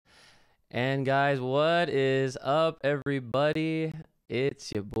And guys, what is up, everybody?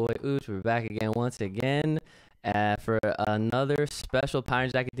 It's your boy Uchi. We're back again, once again, for another special Power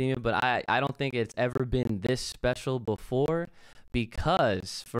Rangers Academia. But I don't think it's ever been this special before,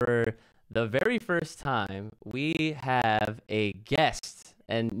 because for the very first time, we have a guest.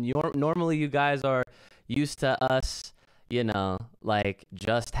 And normally you guys are used to us, like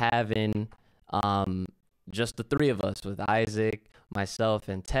just having just the three of us with Isaac, myself,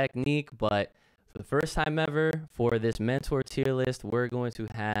 and Technique. But for the first time ever, for this mentor tier list, we're going to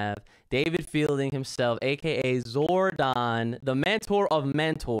have David Feilding himself, aka Zordon, the mentor of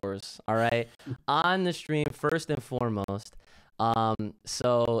mentors, all right, on the stream first and foremost.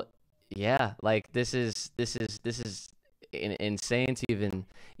 So yeah, like this is insane to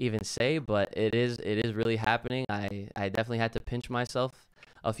even say, but it is really happening. I definitely had to pinch myself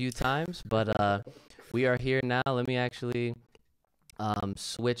a few times, but we are here now. Let me actually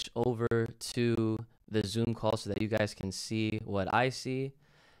switch over to the Zoom call so that you guys can see what I see.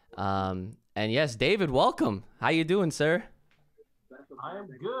 And yes, David, welcome. How you doing, sir? I am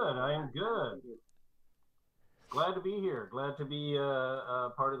good. I am good. Glad to be here. Glad to be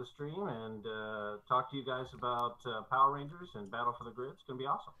part of the stream and talk to you guys about Power Rangers and Battle for the Grid. It's going to be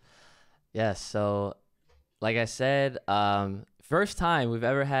awesome. Yes, so like I said, first time we've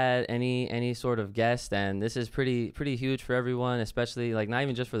ever had any sort of guest, and this is pretty huge for everyone, especially like not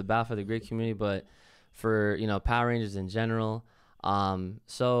even just for the Battle for the Grid community, but for Power Rangers in general.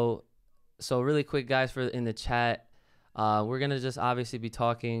 So really quick, guys, for in the chat, we're gonna just obviously be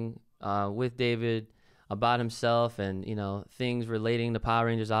talking with David about himself and things relating to Power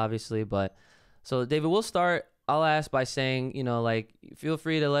Rangers, obviously. But so David, we'll start. I'll ask by saying, like, feel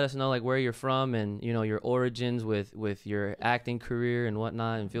free to let us know like where you're from and your origins with your acting career and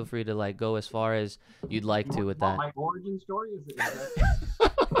whatnot, and feel free to like go as far as you'd like to with that. My origin story is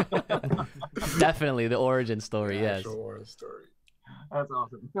that... Definitely the origin story. The yes. Origin story. That's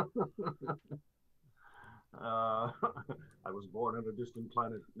awesome. I was born on a distant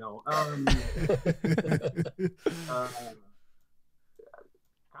planet. No.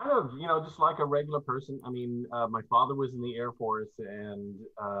 Kind of, just like a regular person. I mean, my father was in the Air Force, and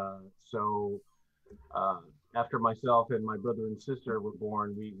so after myself and my brother and sister were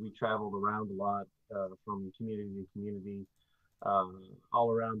born, we traveled around a lot from community to community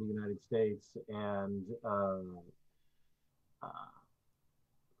all around the United States, and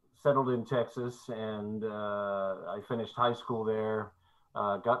settled in Texas, and I finished high school there,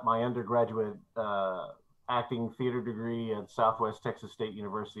 got my undergraduate acting theater degree at Southwest Texas State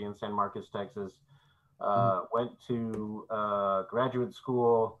University in San Marcos, Texas. Went to graduate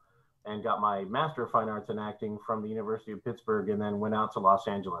school and got my Master of Fine Arts in Acting from the University of Pittsburgh, and then went out to Los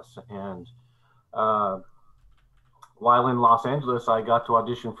Angeles. And while in Los Angeles, I got to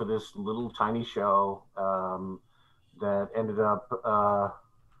audition for this little tiny show that ended up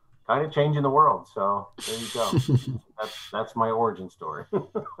kind of changing the world. So there you go. that's my origin story.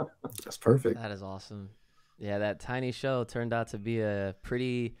 That's perfect. That is awesome. Yeah, that tiny show turned out to be a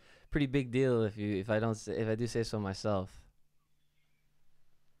pretty big deal if I do say so myself.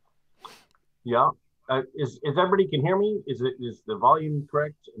 Yeah. Is everybody can hear me? Is the volume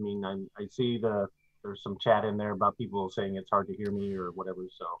correct? I mean, I see there's some chat in there about people saying it's hard to hear me or whatever.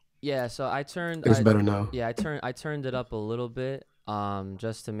 So yeah, so I turned. It's better now. Yeah, I turned it up a little bit,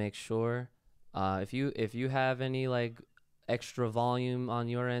 just to make sure. If you have any like extra volume on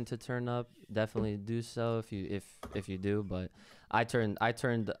your end to turn up, definitely do so if you do. But I turned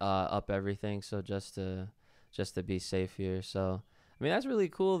up everything, so just to be safe here. So I mean, that's really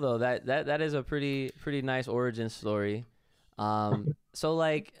cool though. That is a pretty nice origin story. So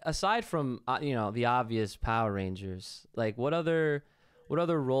like aside from the obvious Power Rangers, like what other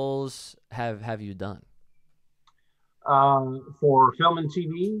roles have you done? For film and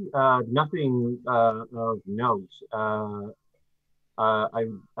TV, nothing of note.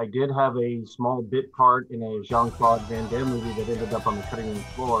 I did have a small bit part in a Jean-Claude Van Damme movie that ended up on the cutting room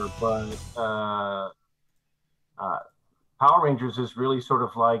floor, but Power Rangers is really sort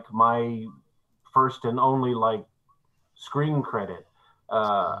of like my first and only like screen credit.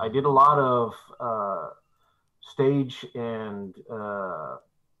 I did a lot of stage and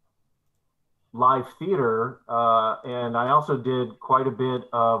live theater, and I also did quite a bit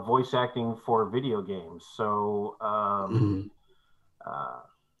of voice acting for video games. So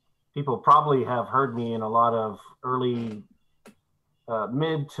people probably have heard me in a lot of early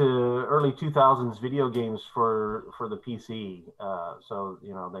mid to early 2000s video games for the PC. So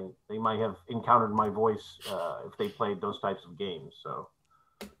they might have encountered my voice if they played those types of games. So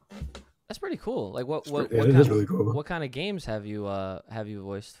That's pretty cool. Like It is really cool. what kind of games have you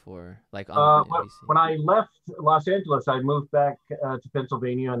voiced for, like on PC? When I left Los Angeles, I moved back to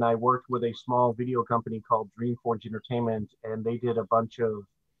Pennsylvania, and I worked with a small video company called Dreamforge Entertainment, and they did a bunch of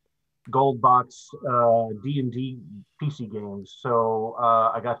gold box D&D PC games. So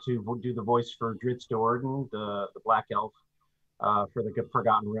I got to do the voice for Dritz Zordon, the Black Elf, for the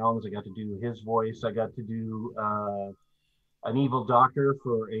Forgotten Realms. I got to do his voice. I got to do an evil doctor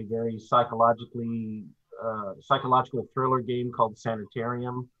for a very psychological thriller game called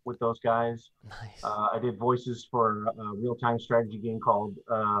Sanitarium with those guys. Nice. I did voices for a real-time strategy game called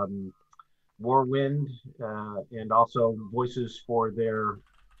Warwind, and also voices for their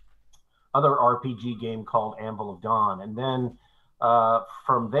other RPG game called Anvil of Dawn. And then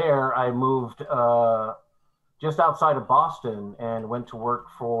from there, I moved just outside of Boston and went to work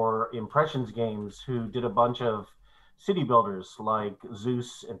for Impressions Games, who did a bunch of city builders like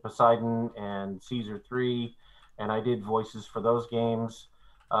Zeus and Poseidon and Caesar 3. And I did voices for those games.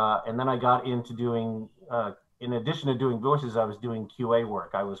 And then I got into doing, in addition to doing voices, I was doing QA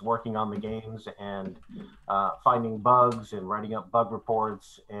work. I was working on the games and finding bugs and writing up bug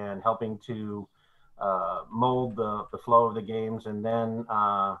reports and helping to mold the flow of the games. And then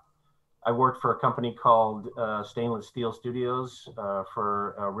I worked for a company called Stainless Steel Studios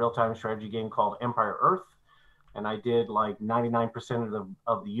for a real-time strategy game called Empire Earth. And I did like 99%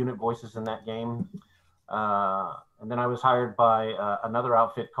 of the unit voices in that game. And then I was hired by another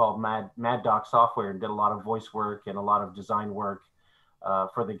outfit called Mad Doc Software, and did a lot of voice work and a lot of design work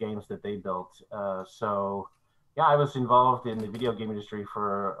for the games that they built. So yeah, I was involved in the video game industry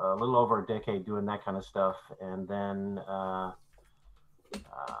for a little over a decade doing that kind of stuff. And then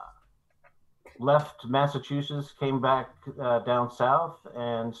left Massachusetts, came back down south,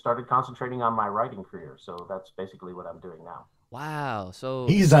 and started concentrating on my writing career. So that's basically what I'm doing now. Wow. So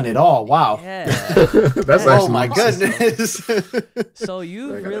he's done it all. Wow. Yeah. That's Oh actually my awesome. goodness. So I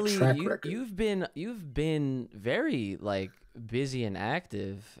you've got a really track record. you've been very like busy and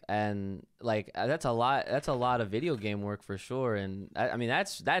active, and like that's a lot of video game work for sure. And I mean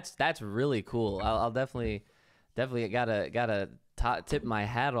that's really cool. I'll definitely gotta tip my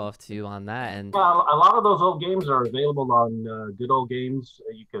hat off to you on that. And Yeah, a lot of those old games are available on Good Old Games.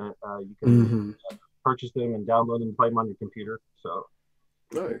 You can purchase them and download them and play them on your computer. So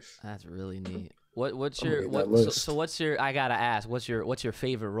Nice. that's really neat. What's I'm your gonna get that what list. so what's your I gotta ask, what's your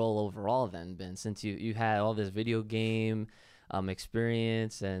favorite role overall then, Ben, since you had all this video game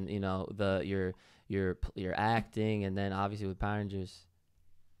experience, and you know your acting, and then obviously with Power Rangers.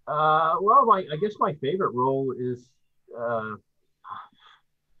 well, I guess my favorite role is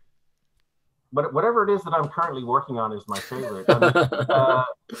but whatever it is that I'm currently working on is my favorite. I mean,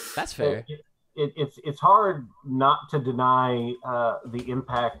 That's fair. It's hard not to deny the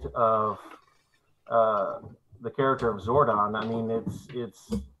impact of the character of Zordon. I mean,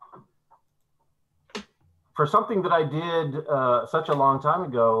 it's for something that I did such a long time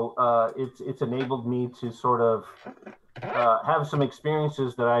ago. It's enabled me to sort of have some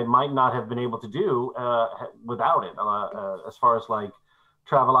experiences that I might not have been able to do without it. As far as like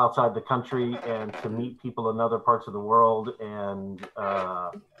travel outside the country and to meet people in other parts of the world and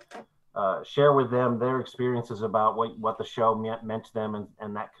share with them their experiences about what the show meant to them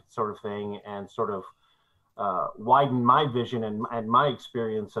and that sort of thing, and sort of widen my vision and my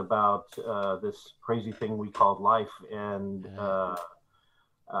experience about this crazy thing we called life. And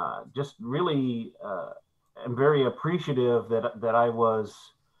just really am very appreciative that I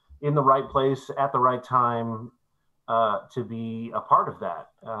was in the right place at the right time to be a part of that,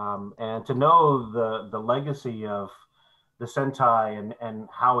 and to know the legacy of the Sentai and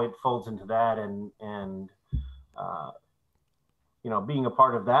how it folds into that, and you know, being a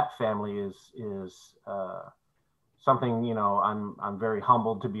part of that family is something, you know, I'm very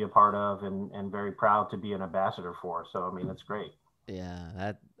humbled to be a part of, and very proud to be an ambassador for. So I mean, it's great.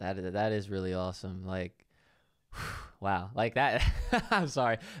 Yeah, that is really awesome. Like, wow, like that. I'm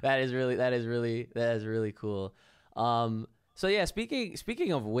sorry. That is really cool. So yeah,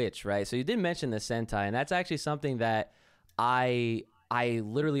 speaking of which, right? So you did mention the Sentai, and that's actually something that I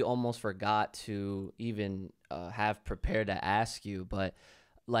literally almost forgot to even have prepared to ask you. But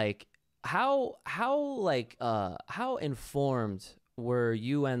like, how informed were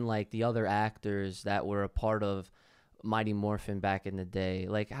you and like the other actors that were a part of Mighty Morphin back in the day?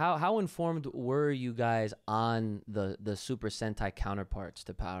 Like, how informed were you guys on the Super Sentai counterparts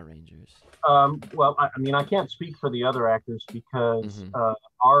to Power Rangers? Well, I mean, I can't speak for the other actors because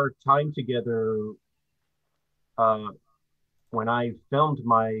our time together when I filmed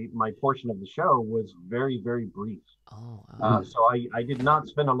my portion of the show was very, very brief. Oh, wow. So I did not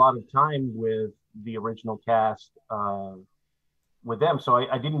spend a lot of time with the original cast with them. So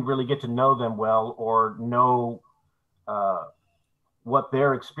I didn't really get to know them well or know what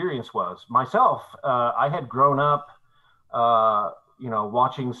their experience was. Myself, I had grown up,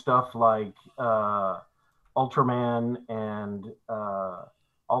 watching stuff like Ultraman and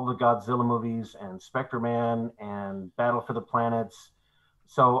all the Godzilla movies and Spectre-Man and Battle for the Planets.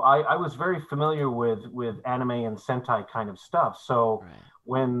 So I was very familiar with anime and Sentai kind of stuff. So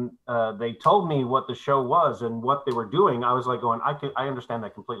when they told me what the show was and what they were doing, I was like going, I understand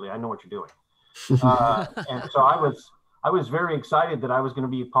that completely. I know what you're doing. And so I was very excited that I was going to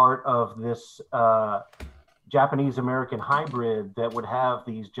be a part of this Japanese American hybrid that would have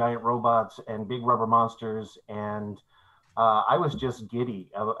these giant robots and big rubber monsters. And I was just giddy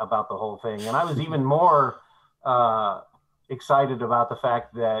about the whole thing. And I was even more excited about the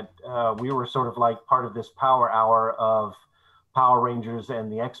fact that we were sort of like part of this power hour of Power Rangers and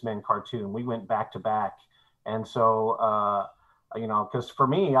the X-Men cartoon. We went back to back. And so, because for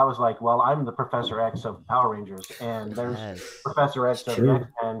me, I was like, well, I'm the Professor X of Power Rangers, and there's Professor X of the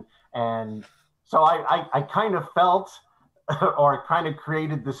X-Men. And so I kind of felt or kind of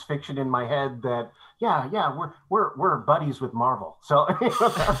created this fiction in my head that, yeah, we're buddies with Marvel. So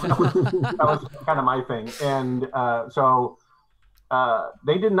that was kind of my thing. And so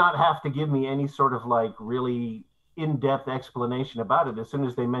they did not have to give me any sort of like really in-depth explanation about it. As soon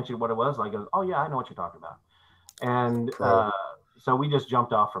as they mentioned what it was, like, oh yeah, I know what you're talking about. And so we just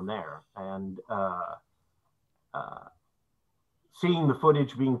jumped off from there. And seeing the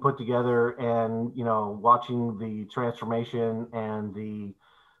footage being put together and, watching the transformation and the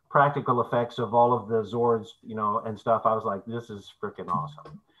practical effects of all of the Zords, and stuff, I was like, this is freaking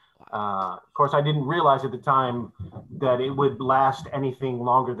awesome. Of course, I didn't realize at the time that it would last anything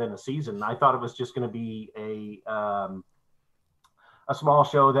longer than a season. I thought it was just going to be a small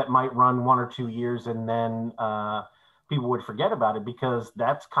show that might run 1 or 2 years, and then people would forget about it, because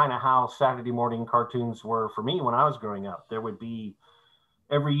that's kind of how Saturday morning cartoons were for me when I was growing up. There would be,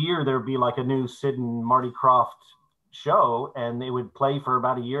 every year there would be like a new Sid and Marty Krofft show, and it would play for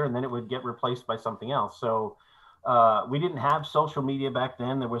about a year, and then it would get replaced by something else. So we didn't have social media back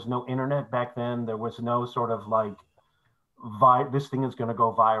then. There was no internet back then. There was no sort of like, this thing is going to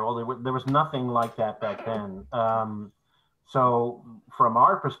go viral. There was nothing like that back then. So from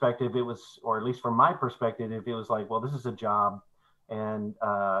our perspective, it was, or at least from my perspective, it was like, well, this is a job, and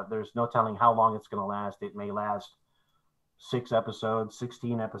there's no telling how long it's going to last. It may last 6 episodes,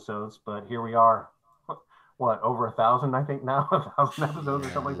 16 episodes, but here we are. What, over 1,000, I think now, 1,000 episodes or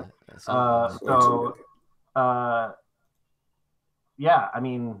something like that. Yeah, I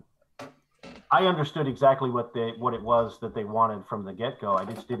mean, I understood exactly what it was that they wanted from the get-go. I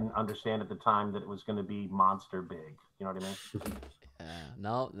just didn't understand at the time that it was going to be monster big. You know what I mean? Yeah,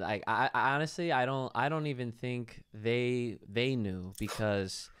 no, like I honestly, I don't even think they knew,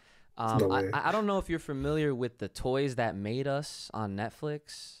 because I don't know if you're familiar with the Toys That Made Us on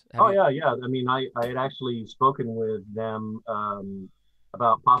Netflix. Yeah. I mean, I had actually spoken with them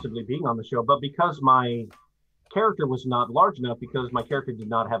about possibly being on the show, but because my character was not large enough, because my character did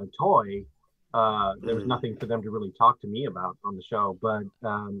not have a toy, there was nothing for them to really talk to me about on the show. But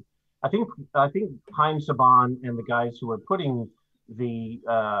I think Haim Saban and the guys who were putting the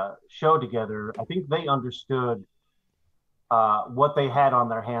show together, I think they understood what they had on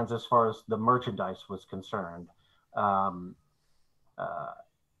their hands as far as the merchandise was concerned.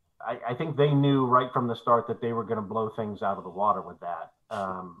 I think they knew right from the start that they were going to blow things out of the water with that.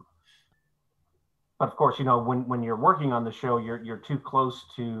 But of course, when you're working on the show, you're too close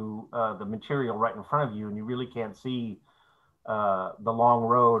to the material right in front of you, and you really can't see the long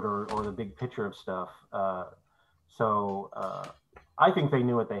road or the big picture of stuff. So I think they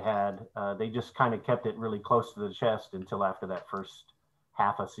knew what they had. They just kind of kept it really close to the chest until after that first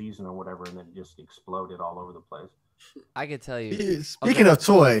half a season or whatever, and then it just exploded all over the place. I could tell you. Speaking of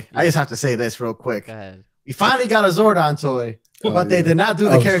toy, I just have to say this real quick. Go ahead. We finally got a Zordon toy, but they did not do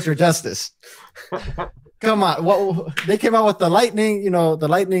the character justice. Come on. They came out with the lightning,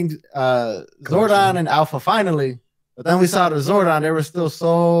 Zordon and Alpha finally. But then we saw the Zordon. There was still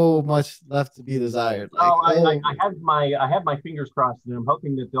so much left to be desired. I had my fingers crossed, and I'm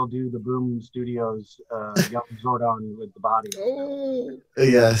hoping that they'll do the Boom Studios young Zordon with the body.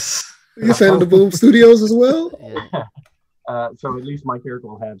 Yes. You fan of the Boom Studios as well? Yeah. So at least my character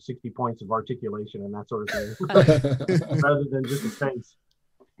will have 60 points of articulation and that sort of thing, rather than just a face.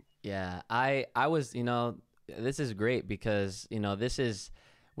 Yeah, I was, this is great, because, this is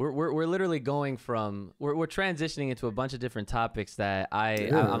we're literally going from we're transitioning into a bunch of different topics that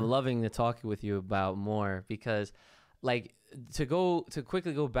I'm loving to talk with you about more, because like to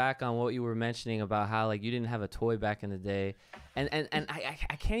quickly go back on what you were mentioning about how like you didn't have a toy back in the day, and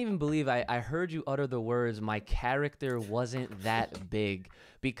I can't even believe I heard you utter the words "my character wasn't that big,"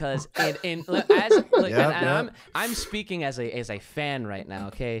 because I'm speaking as a fan right now.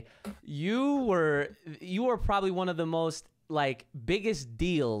 Okay, you were probably one of the most like biggest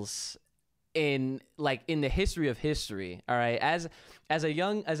deals in the history of history. All right, as a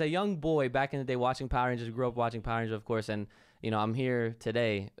young boy back in the day watching Power Rangers, grew up watching Power Rangers, of course, and I'm here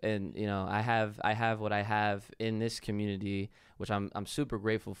today, and I have what I have in this community, which I'm super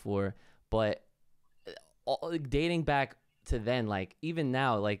grateful for. But dating back to then, like even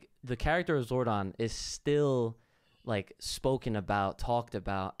now, like the character of Zordon is still like spoken about, talked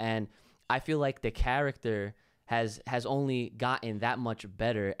about, and I feel like the character has only gotten that much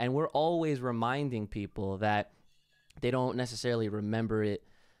better, and we're always reminding people that they don't necessarily remember it,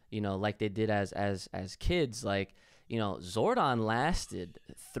 like they did as kids. Like, Zordon lasted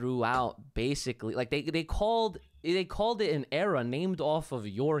throughout basically, like they called it an era named off of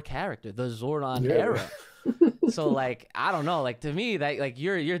your character, the Zordon era. So like I don't know, like to me that like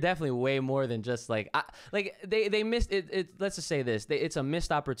you're definitely way more than just like they missed it. Let's just say this, it's a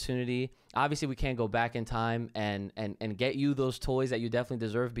missed opportunity. Obviously we can't go back in time and get you those toys that you definitely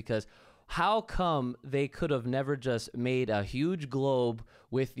deserve, because how come they could have never just made a huge globe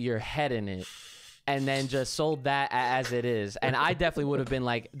with your head in it and then just sold that as it is? And I definitely would have been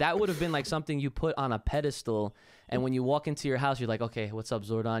like, that would have been like something you put on a pedestal, and when you walk into your house, you're like, okay, what's up,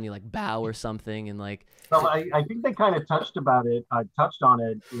 Zordon? You like bow or something, and like. Well, I think they kind of touched on it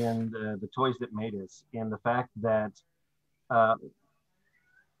in the Toys That Made Us, in the fact that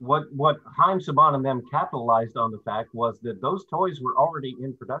what Haim Saban and them capitalized on the fact was that those toys were already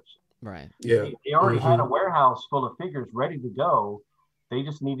in production. Right. Yeah. They already had a warehouse full of figures ready to go. They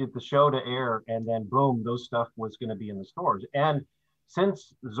just needed the show to air, and then boom, those stuff was going to be in the stores. And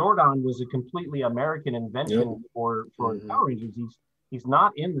since Zordon was a completely American invention for Power Rangers, he's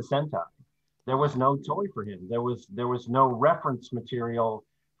not in the Sentai. There was no toy for him. There was no reference material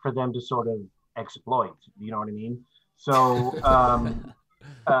for them to sort of exploit. You know what I mean? So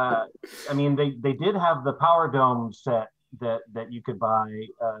I mean, they did have the Power Dome set that you could buy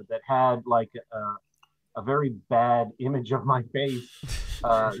that had like a very bad image of my face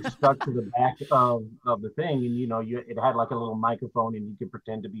stuck to the back of the thing, and it had like a little microphone, and you could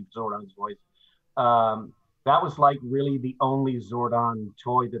pretend to be Zordon's voice. That was like really the only Zordon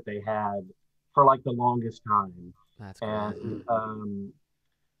toy that they had for like the longest time. That's crazy.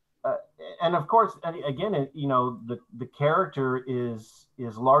 And of course, again, the character is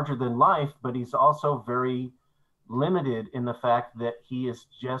larger than life, but he's also very limited in the fact that he is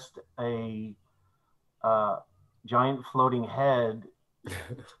just a giant floating head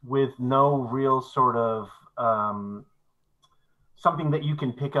with no real sort of something that you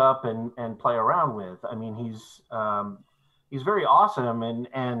can pick up and play around with. I mean, he's very awesome,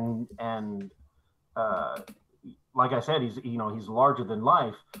 and like I said, he's larger than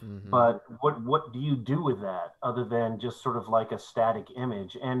life. But what do you do with that other than just sort of like a static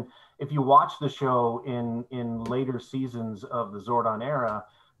image? And if you watch the show in later seasons of the Zordon era,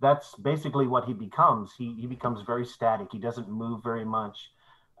 that's basically what he becomes. He becomes very static. He doesn't move very much.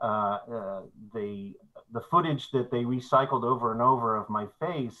 The footage that they recycled over and over of my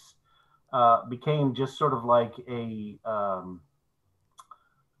face became just sort of like a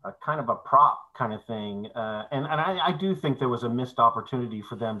kind of a prop kind of thing. And I do think there was a missed opportunity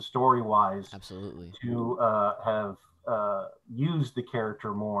for them story-wise. Absolutely. To have used the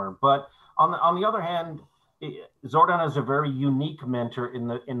character more. But on the other hand, Zordon is a very unique mentor in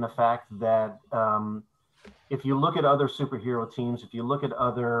the fact that if you look at other superhero teams, if you look at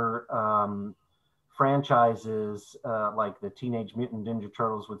other franchises like the Teenage Mutant Ninja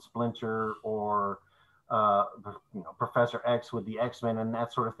Turtles with Splinter, or Professor X with the X-Men and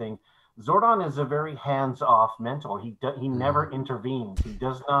that sort of thing, Zordon is a very hands-off mentor. He never intervenes. He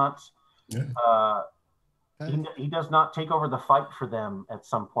does not. He does not take over the fight for them at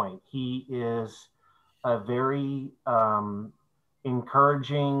some point. He is a very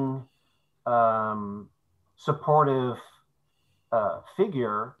encouraging, supportive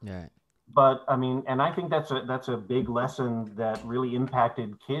figure. Yeah. But I mean, and I think that's a big lesson that really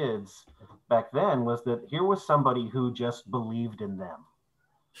impacted kids back then, was that here was somebody who just believed in them.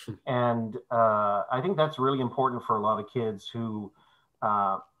 And I think that's really important for a lot of kids who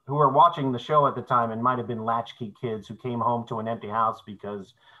were watching the show at the time and might have been latchkey kids who came home to an empty house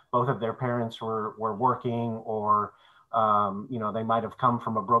because both of their parents were working, or You know, they might have come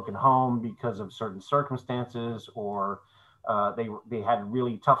from a broken home because of certain circumstances, or they had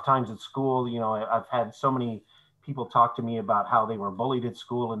really tough times at school. You know, I've had so many people talk to me about how they were bullied at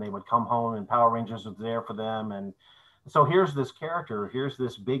school and they would come home and Power Rangers was there for them. And so here's this character, here's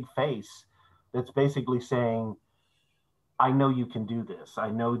this big face that's basically saying, I know you can do this. I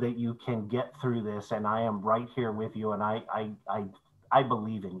know that you can get through this, and I am right here with you, and I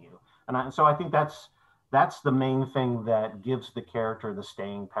believe in you. And so I think that's the main thing that gives the character the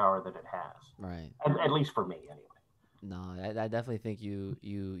staying power that it has. Right. At least for me, anyway. No, I definitely think you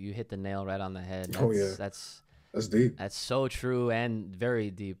hit the nail right on the head. Oh, yeah. That's deep. That's so true and very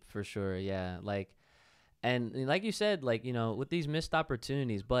deep for sure. Yeah. Like, and like you said, like, you know, with these missed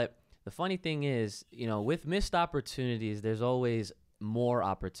opportunities, but the funny thing is, you know, with missed opportunities, there's always more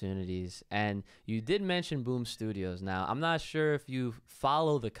opportunities. And you did mention Boom Studios. Now, I'm not sure if you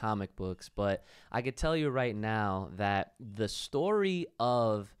follow the comic books, but I could tell you right now that the story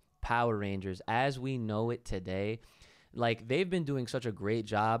of Power Rangers as we know it today, like, they've been doing such a great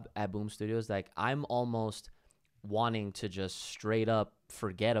job at Boom Studios. Like, I'm almost wanting to just straight up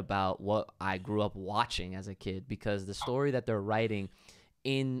forget about what I grew up watching as a kid, because the story that they're writing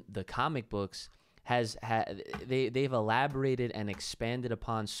in the comic books they've elaborated and expanded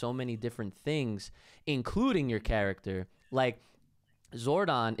upon so many different things, including your character. Like,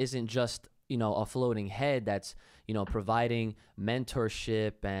 Zordon isn't just, you know, a floating head that's, you know, providing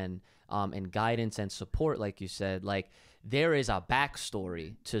mentorship and guidance and support, like you said. Like, there is a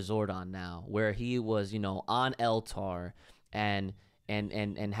backstory to Zordon now, where he was, you know, on Eltar and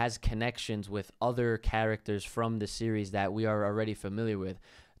has connections with other characters from the series that we are already familiar with.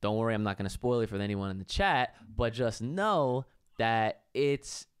 Don't worry, I'm not going to spoil it for anyone in the chat, but just know that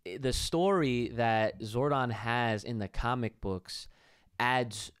it's the story that Zordon has in the comic books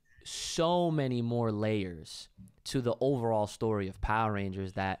adds so many more layers to the overall story of Power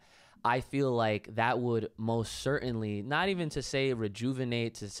Rangers that I feel like that would most certainly, not even to say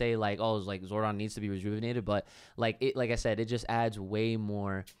rejuvenate, to say like, oh, it's like Zordon needs to be rejuvenated, but like it, like I said, it just adds way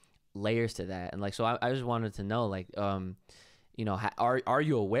more layers to that. And like, so I just wanted to know, like, you know, are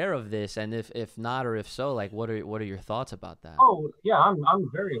you aware of this? And if not, or if so, like, what are your thoughts about that? Oh yeah, I'm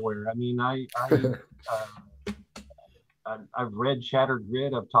very aware. I mean, I've read Shattered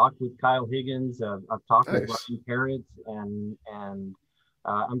Grid. I've talked with Kyle Higgins. I've talked with Ryan Parrott, and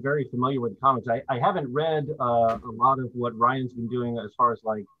I'm very familiar with the comics. I haven't read a lot of what Ryan's been doing as far as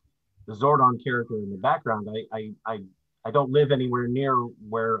like the Zordon character in the background. I don't live anywhere near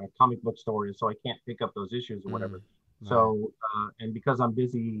where a comic book store is, so I can't pick up those issues or whatever. So, and because I'm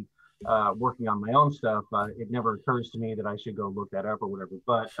busy working on my own stuff, it never occurs to me that I should go look that up or whatever.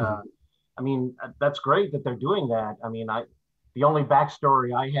 But I mean, that's great that they're doing that. I mean, the only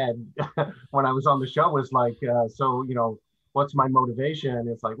backstory I had when I was on the show was like, so, you know, what's my motivation? And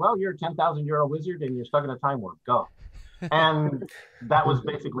it's like, well, you're a 10,000-year-old wizard and you're stuck in a time warp. Go. And that was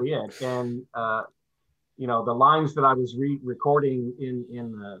basically it. And you know, the lines that I was recording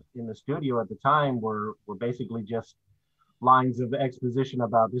in the studio at the time were basically just lines of exposition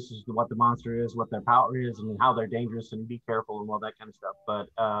about this is what the monster is, what their power is, and how they're dangerous, and be careful and all that kind of stuff. But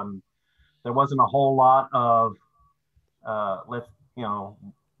there wasn't a whole lot of you know,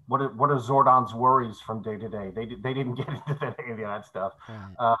 what are Zordon's worries from day to day. They didn't get into any of that stuff.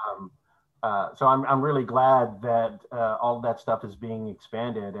 Right. So I'm really glad that all that stuff is being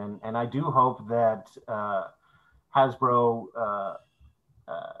expanded, and I do hope that Hasbro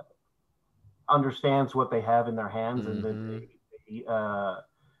understands what they have in their hands, and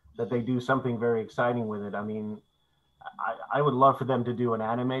that they do something very exciting with it. I mean, I would love for them to do an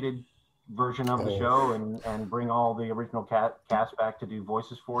animated version of the show and bring all the original cast back to do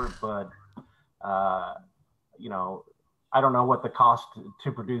voices for it, but you know, I don't know what the cost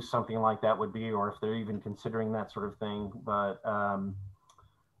to produce something like that would be, or if they're even considering that sort of thing. But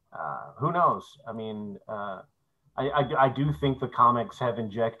who knows? I mean, I do think the comics have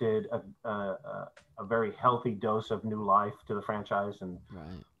injected a very healthy dose of new life to the franchise, and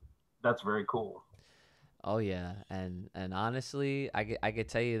that's very cool. Oh yeah, and honestly, I could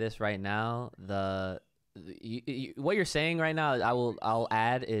tell you this right now, what you're saying right now, I'll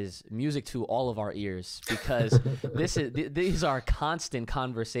add is music to all of our ears, because these are constant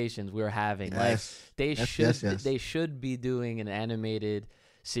conversations we're having. Yes. Like they should be doing an animated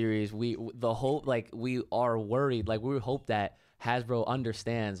series. We are worried, like we hope that Hasbro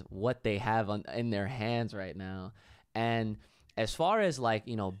understands what they have in their hands right now. And as far as like,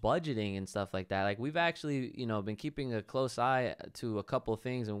 you know, budgeting and stuff like that, like we've actually, you know, been keeping a close eye to a couple of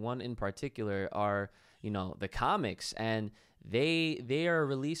things, and one in particular are, you know, the comics. And they are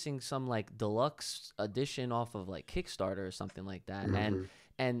releasing some like deluxe edition off of like Kickstarter or something like that,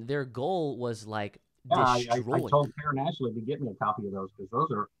 and their goal was like Yeah, I destroy. told Karen Ashley to get me a copy of those because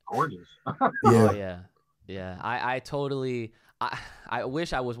those are gorgeous. Oh yeah. I totally. I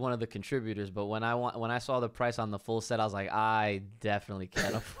wish I was one of the contributors, but when I saw the price on the full set, I was like, I definitely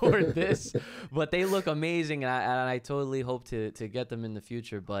can't afford this. But they look amazing, and I totally hope to get them in the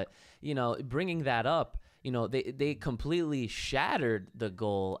future. But you know, bringing that up, you know, they completely shattered the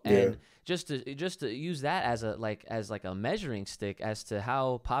goal, and just to use that as a measuring stick as to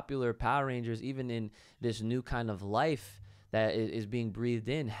how popular Power Rangers, even in this new kind of life that is being breathed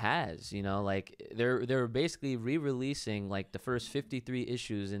in, has, you know, like they're basically re-releasing like the first 53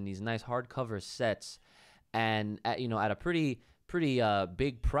 issues in these nice hardcover sets, and at, you know, at a pretty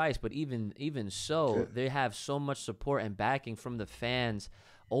big price, but even so, they have so much support and backing from the fans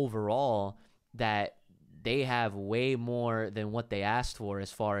overall that they have way more than what they asked for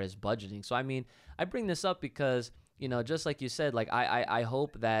as far as budgeting. So I mean, I bring this up because, you know, just like you said, like I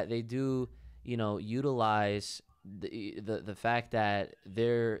hope that they do, you know, utilize the fact that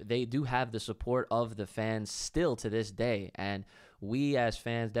they do have the support of the fans still to this day, and we as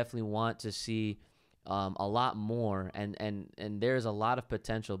fans definitely want to see a lot more, and there's a lot of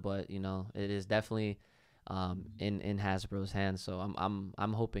potential, but you know, it is definitely in Hasbro's hands, so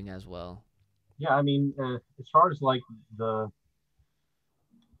I'm hoping as well. Yeah, I mean, as far as like the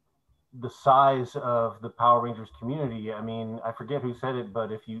size of the Power Rangers community, I mean, I forget who said it,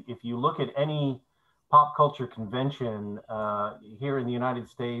 but if you look at any pop culture convention here in the United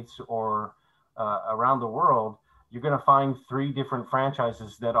States or around the world, you're going to find three different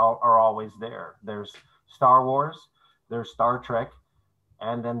franchises that are always there. There's Star Wars, there's Star Trek,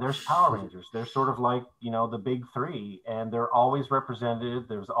 and then there's Power Rangers. They're sort of like, you know, the big three, and they're always represented.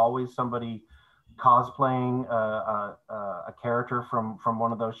 There's always somebody cosplaying a character from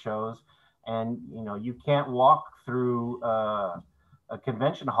one of those shows, and you know, you can't walk through a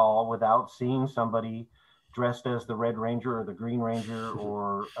convention hall without seeing somebody dressed as the Red Ranger or the Green Ranger,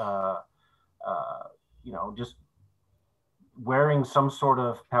 or you know, just wearing some sort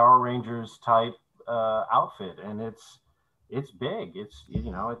of Power Rangers type outfit, and it's big. It's,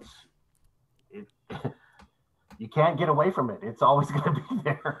 you know, it you can't get away from it. It's always going to be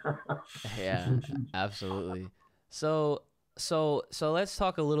there. Yeah, absolutely. So let's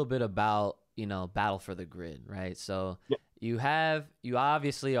talk a little bit about, you know, Battle for the Grid, right? So Yeah. you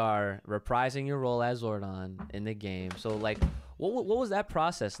obviously are reprising your role as Zordon in the game. So like, what was that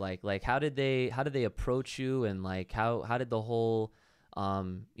process like? Like, how did they approach you, and like how did the whole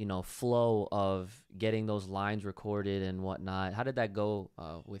you know, flow of getting those lines recorded and whatnot, how did that go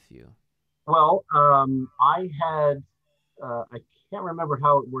with you? Well, I had, I can't remember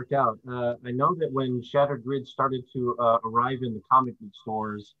how it worked out. I know that when Shattered Grid started to arrive in the comic book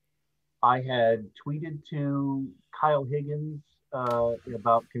stores, I had tweeted to Kyle Higgins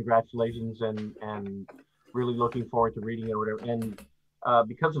about congratulations and really looking forward to reading it or whatever. And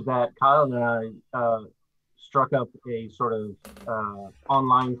because of that, Kyle and I struck up a sort of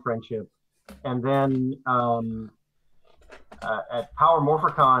online friendship. And then at Power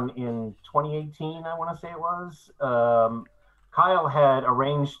Morphicon in 2018, I want to say it was, Kyle had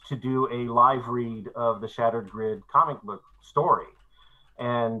arranged to do a live read of the Shattered Grid comic book story.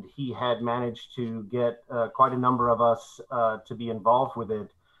 And he had managed to get quite a number of us to be involved with it.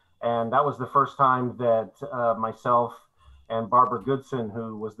 And that was the first time that myself and Barbara Goodson,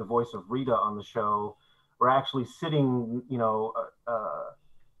 who was the voice of Rita on the show, were actually sitting, you know,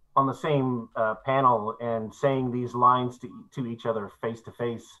 on the same panel and saying these lines to each other face to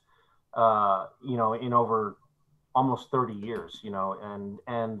face, you know, in over almost 30 years, you know,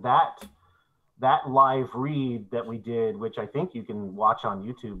 and that live read that we did, which I think you can watch on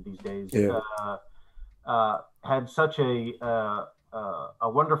YouTube these days, had such a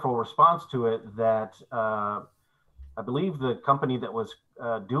wonderful response to it that I believe the company that was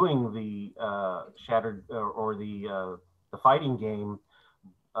doing the Shattered or the fighting game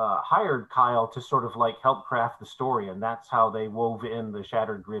hired Kyle to sort of like help craft the story, and that's how they wove in the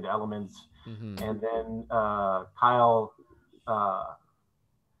Shattered Grid elements. And then Kyle,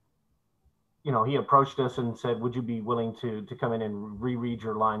 you know, he approached us and said, "Would you be willing to come in and reread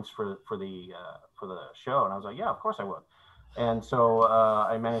your lines for the show?" And I was like, "Yeah, of course I would." And so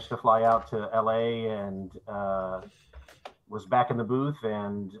I managed to fly out to LA and was back in the booth.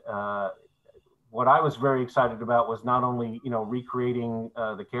 And what I was very excited about was not only, you know, recreating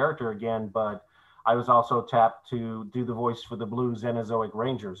the character again, but I was also tapped to do the voice for the Blue Xenozoic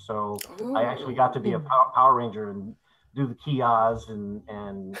Rangers. So I actually got to be a Power Ranger and do the kias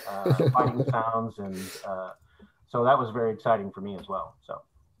and fighting sounds. And so that was very exciting for me as well. So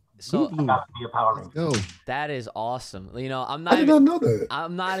So I got to be a Power Ranger. Go. that is awesome. You know, I did not know that.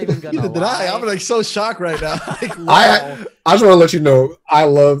 I'm not even gonna Neither did lie. I. I'm like so shocked right now. Like, wow. I just want to let you know, I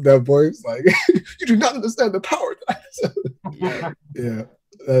love that voice. Like, you do not understand the power. Yeah. Yeah,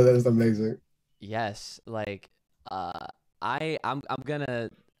 that is amazing. Yes, like I'm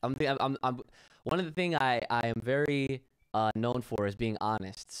one of the thing I am very known for is being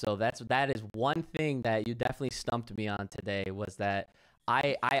honest. So that is one thing that you definitely stumped me on today, was that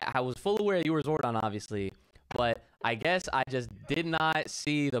I was full aware you were Zordon, obviously, but I guess I just did not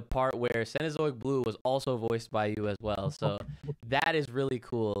see the part where Cenozoic Blue was also voiced by you as well. So that is really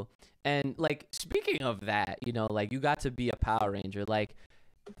cool. And like, speaking of that, you know, like, you got to be a Power Ranger. Like,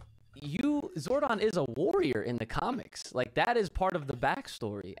 Zordon is a warrior in the comics. Like, that is part of the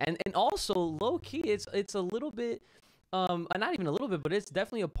backstory. And also, low key, it's a little bit not even a little bit, but it's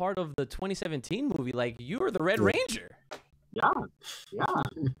definitely a part of the 2017 movie. Like, you were the Red Ranger. Yeah.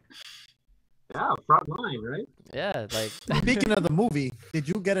 Front line, right? Yeah, like, Speaking of the movie, did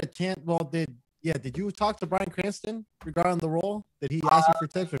you get a chance? Well, did you talk to Bryan Cranston regarding the role? Did he ask you for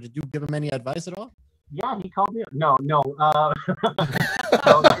tips, or did you give him any advice at all? Yeah, he called me up. No. No,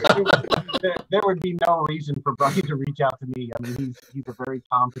 there would be no reason for Brian to reach out to me. I mean, he's a very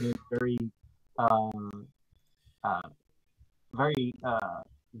competent, very very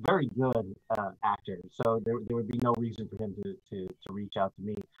good actor. So there would be no reason for him to reach out to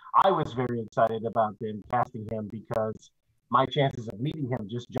me. I was very excited about them casting him because my chances of meeting him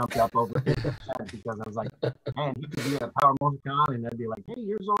just jumped up over 50%, because I was like, man, he could be at a Power Morphin, and I'd be like, hey,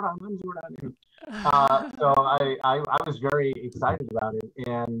 you're Zordon, I'm Zordon. So I was very excited about it,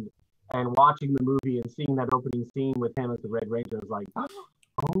 and watching the movie and seeing that opening scene with him as the Red Ranger, I was like, oh,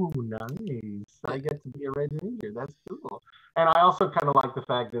 nice. I get to be a Red Ranger. That's cool. And I also kind of like the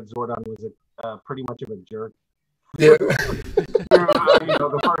fact that Zordon was pretty much of a jerk. Yeah.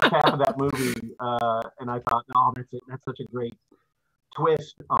 The first half of that movie, and I thought, oh, that's such a great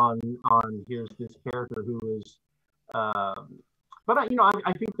twist on here's this character who is, but I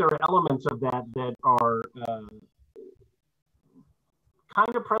think there are elements of that are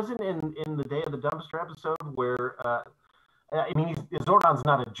kind of present in the Day of the Dumpster episode, where I mean, Zordon's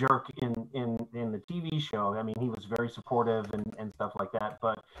not a jerk in the TV show. I mean, he was very supportive and stuff like that.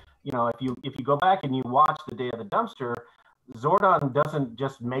 But if you go back and you watch the Day of the Dumpster, Zordon doesn't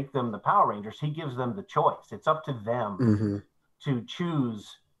just make them the Power Rangers. He gives them the choice. It's up to them to choose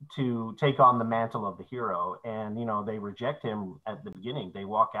to take on the mantle of the hero. And they reject him at the beginning. They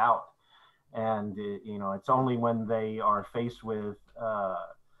walk out, and it's only when they are faced with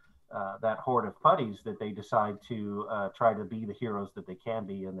that horde of putties that they decide to try to be the heroes that they can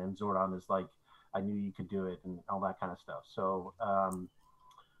be. And then Zordon is like, I knew you could do it, and all that kind of stuff. So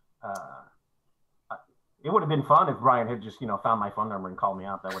it would have been fun if Brian had just found my phone number and called me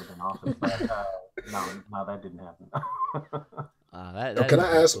out. That would have been awesome. But no, that didn't happen. Can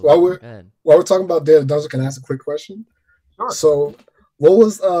I ask, cool. while we're talking about Day of the Dumpster, can I ask a quick question? Sure. So what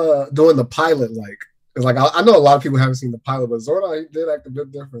was doing the pilot like? Because I know a lot of people haven't seen the pilot, but Zordon, he did act a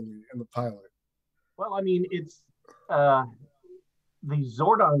bit differently in the pilot. Well, I mean, it's the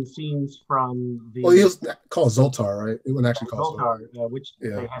Zordon scenes from the. Well, he was called Zoltar, right? It wasn't actually called Zoltar, which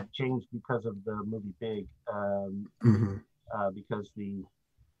they had changed because of the movie Big, because the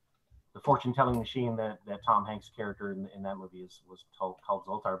fortune-telling machine that Tom Hanks' character in that movie was called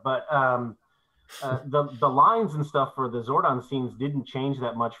Zoltar. But the lines and stuff for the Zordon scenes didn't change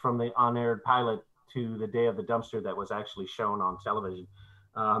that much from the on-aired pilot to the Day of the Dumpster that was actually shown on television.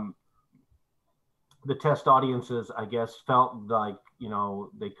 The test audiences, I guess, felt like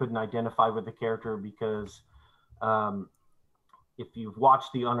they couldn't identify with the character because if you've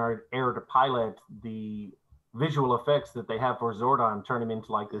watched the unaired pilot, the visual effects that they have for Zordon turn him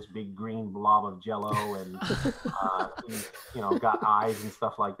into like this big green blob of jello, and he's, got eyes and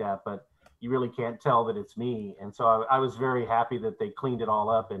stuff like that, but you really can't tell that it's me. And so I was very happy that they cleaned it all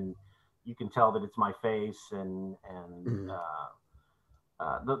up, and you can tell that it's my face. And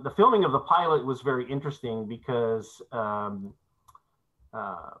the filming of the pilot was very interesting because all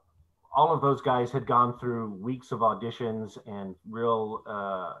of those guys had gone through weeks of auditions and real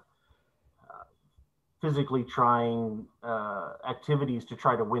physically trying activities to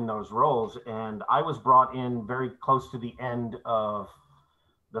try to win those roles. And I was brought in very close to the end of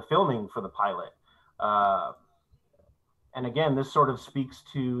the filming for the pilot. And again, this sort of speaks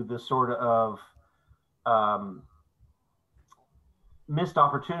to the sort of missed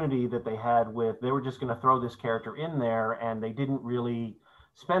opportunity that they had they were just going to throw this character in there, and they didn't really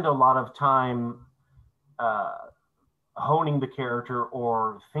spend a lot of time honing the character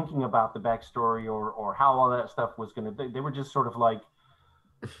or thinking about the backstory or how all that stuff was going to, they were just sort of like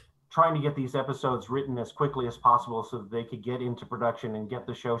trying to get these episodes written as quickly as possible so that they could get into production and get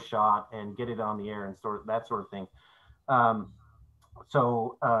the show shot and get it on the air and sort of that sort of thing.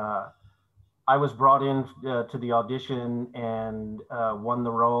 So I was brought in to the audition and won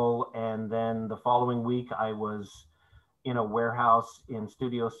the role. And then the following week, I was in a warehouse in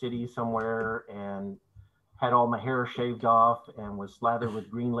Studio City somewhere and had all my hair shaved off and was slathered with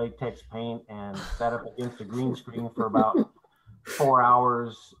green latex paint and sat up against a green screen for about 4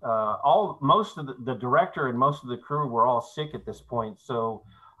 hours. Most of the director and most of the crew were all sick at this point. So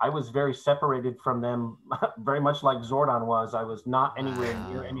I was very separated from them, very much like Zordon was. I was not anywhere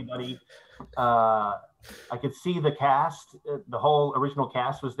near anybody. I could see the cast, the whole original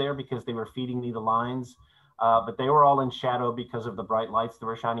cast was there because they were feeding me the lines, but they were all in shadow because of the bright lights that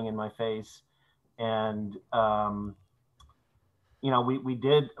were shining in my face. And, you know, we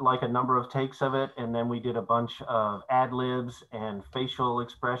did like a number of takes of it, and then we did a bunch of ad libs and facial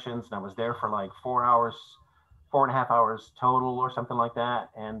expressions. And I was there for like 4 hours, 4.5 hours total or something like that.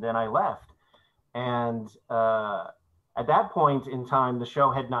 And then I left. And at that point in time, the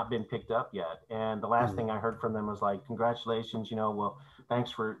show had not been picked up yet. And the last thing I heard from them was like, congratulations, you know, well, thanks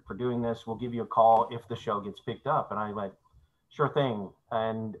for doing this. We'll give you a call if the show gets picked up. And I went, sure thing.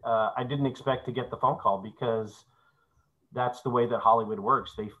 And I didn't expect to get the phone call because that's the way that Hollywood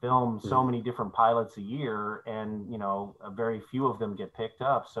works. They film so many different pilots a year and, you know, very few of them get picked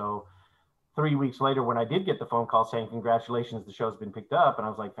up. So 3 weeks later, when I did get the phone call saying, congratulations, the show's been picked up. And I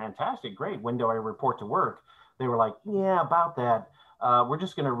was like, fantastic, great. When do I report to work? They were like, yeah, about that. We're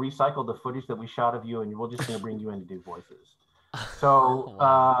just going to recycle the footage that we shot of you and we're just going to bring you in to do voices. So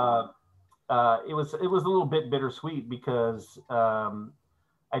it was a little bit bittersweet because I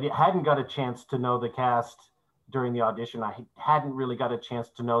hadn't got a chance to know the cast during the audition. I hadn't really got a chance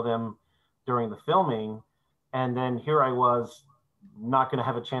to know them during the filming. And then here I was not going to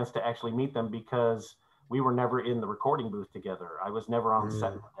have a chance to actually meet them because we were never in the recording booth together. I was never on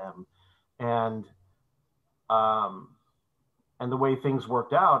set with them. And the way things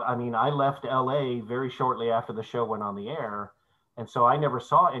worked out, I mean, I left LA very shortly after the show went on the air. And so I never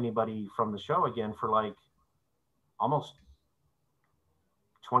saw anybody from the show again for like almost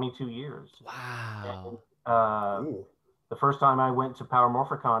 22 years. Wow. And, the first time I went to Power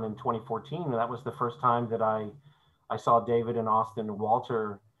Morphicon in 2014, and that was the first time that I saw David and Austin and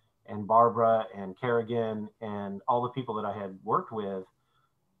Walter and Barbara and Kerrigan and all the people that I had worked with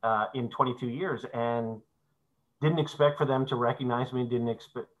in 22 years, and didn't expect for them to recognize me, didn't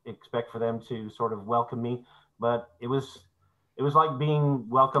expect for them to sort of welcome me, but it was like being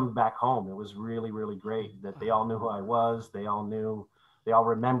welcomed back home. It was really, really great that they all knew who I was. They all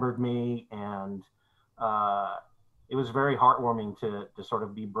remembered me, and it was very heartwarming to sort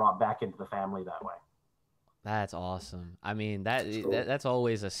of be brought back into the family that way. That's awesome. I mean, that's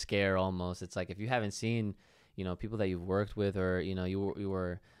always a scare almost. It's like if you haven't seen, you know, people that you've worked with, or, you know, you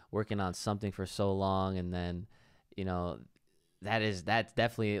were working on something for so long, and then, you know, that's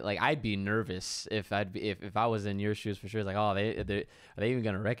definitely, like, I'd be nervous if I was in your shoes for sure. It's like, oh, are they even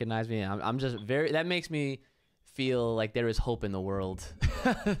gonna recognize me? I'm just that makes me feel like there is hope in the world.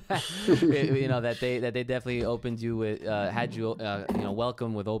 You know, that they definitely opened you with had you you know,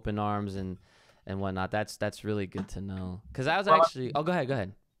 welcome with open arms and whatnot. That's really good to know. Because I was actually go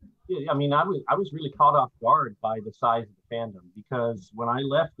ahead. Yeah, I mean, I was really caught off guard by the size of the fandom, because when I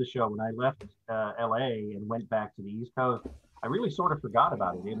left the show, when I left LA and went back to the East Coast, I really sort of forgot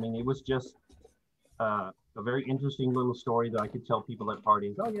about it. I mean, it was just a very interesting little story that I could tell people at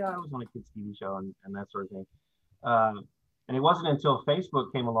parties. Oh yeah, I was on a kids TV show and that sort of thing. And it wasn't until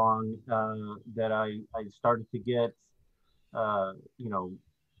Facebook came along that I started to get, you know,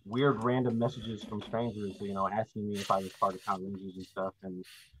 weird random messages from strangers, you know, asking me if I was part of Power Rangers and stuff. And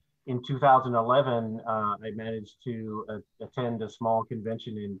in 2011, I managed to attend a small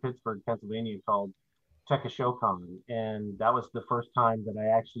convention in Pittsburgh, Pennsylvania called Tekashocon. And that was the first time that I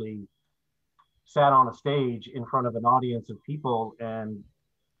actually sat on a stage in front of an audience of people and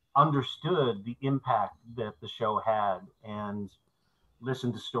understood the impact that the show had, and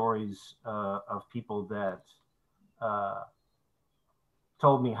listened to stories of people that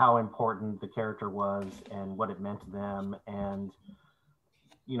told me how important the character was and what it meant to them. And,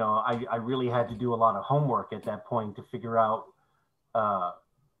 you know, I really had to do a lot of homework at that point to figure out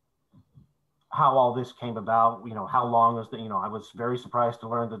how all this came about. You know, how long was you know, I was very surprised to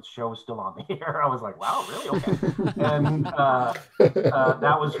learn that the show was still on the air. I was like, wow, really? Okay. And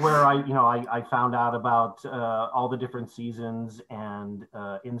that was where I found out about all the different seasons and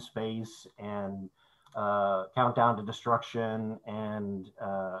In Space, and Countdown to Destruction and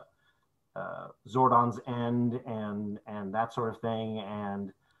Zordon's End and that sort of thing.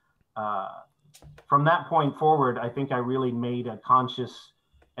 And from that point forward, I think I really made a conscious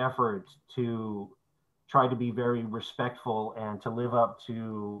effort to try to be very respectful and to live up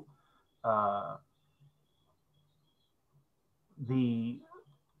to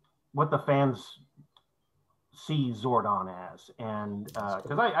what the fans see Zordon as, and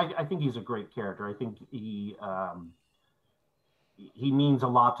because I think he's a great character. I think he means a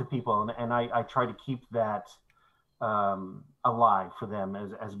lot to people, and I try to keep that alive for them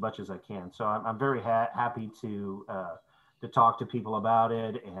as much as I can. So I'm very happy to talk to people about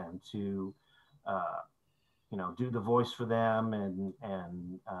it and to do the voice for them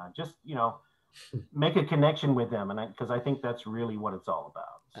and just make a connection with them, and because I think that's really what it's all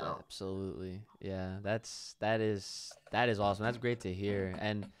about. So. Absolutely, yeah, that is awesome. That's great to hear.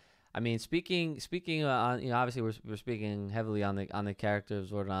 And I mean, speaking on, obviously we're speaking heavily on the character of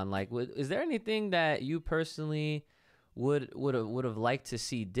Zordon. Like, is there anything that you personally would have liked to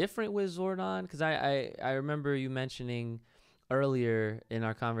see different with Zordon? Because I remember you mentioning earlier in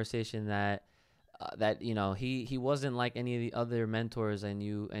our conversation that he wasn't like any of the other mentors, and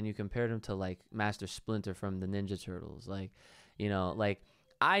you compared him to like Master Splinter from the Ninja Turtles. Like, like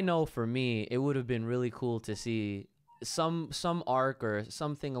I know for me it would have been really cool to see some arc or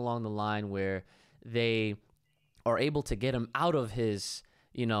something along the line where they are able to get him out of his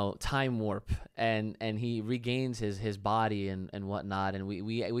time warp, and he regains his body and whatnot, and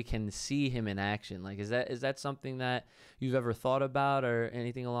we can see him in action. Like, is that something that you've ever thought about or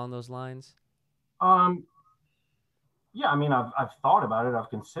anything along those lines? Yeah, I mean, I've thought about it, I've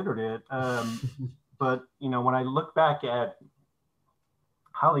considered it, but when I look back at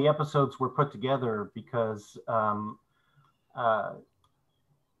how the episodes were put together, because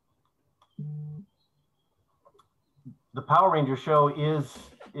the Power Ranger show is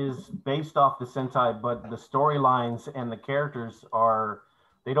based off the Sentai, but the storylines and the characters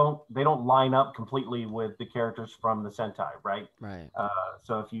they don't line up completely with the characters from the Sentai, right? Right.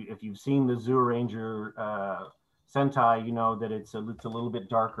 So if you've seen the Zoo Ranger Sentai, you know that it's a little bit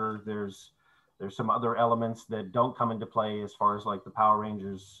darker. There's some other elements that don't come into play as far as like the Power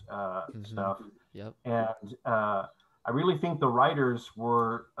Rangers stuff. Yep. And I really think the writers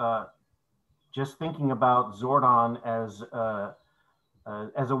were just thinking about Zordon as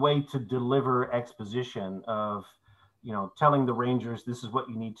a way to deliver exposition of, telling the Rangers this is what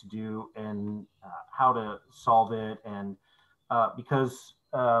you need to do and how to solve it, and because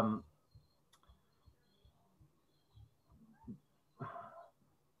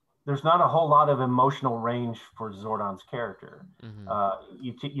there's not a whole lot of emotional range for Zordon's character. Mm-hmm.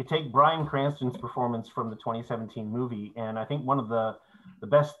 You take Bryan Cranston's performance from the 2017 movie, and I think one of the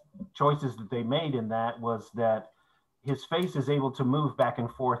best choices that they made in that was that his face is able to move back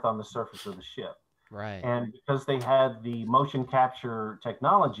and forth on the surface of the ship. Right. And because they had the motion capture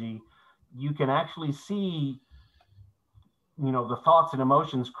technology, you can actually see, the thoughts and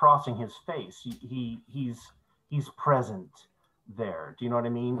emotions crossing his face. He's present there. Do you know what I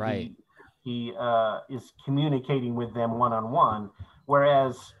mean? Right. He is communicating with them one-on-one,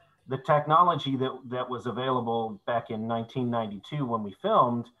 whereas the technology that was available back in 1992 when we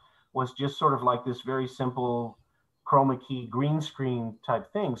filmed was just sort of like this very simple chroma key green screen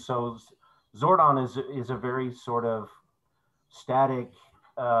type thing. So Zordon is a very sort of static,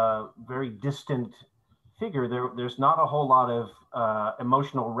 very distant figure. There's not a whole lot of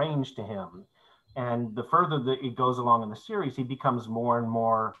emotional range to him. And the further that it goes along in the series, he becomes more and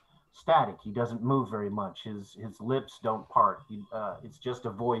more static. He doesn't move very much. His lips don't part. It's just a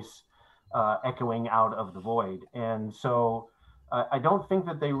voice echoing out of the void. And so I don't think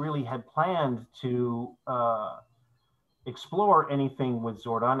that they really had planned to explore anything with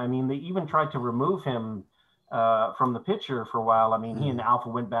Zordon. I mean, they even tried to remove him from the picture for a while. I mean, he and Alpha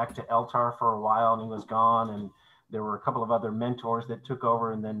went back to Eltar for a while, and he was gone. And there were a couple of other mentors that took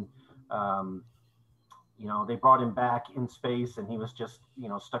over, and then they brought him back in space, and he was just,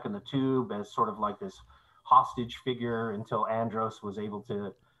 stuck in the tube as sort of like this hostage figure until Andros was able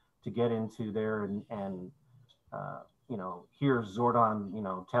to get into there and hear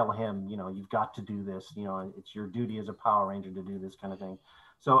Zordon, tell him, you've got to do this, it's your duty as a Power Ranger to do this kind of thing.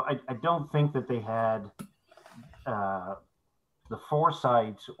 So I don't think that they had the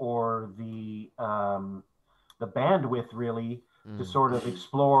foresight or the bandwidth really to sort of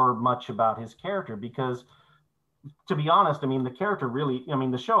explore much about his character, because to be honest, I mean, the character really,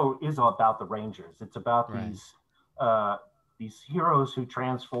 the show is all about the Rangers. It's about these heroes who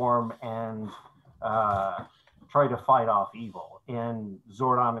transform and try to fight off evil. And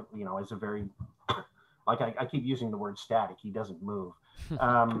Zordon, is a very like I keep using the word static. He doesn't move.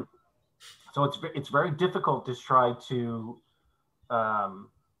 So it's very difficult to try to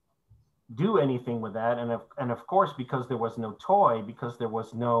do anything with that. And of course, because there was no toy, because there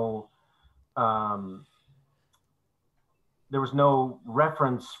was no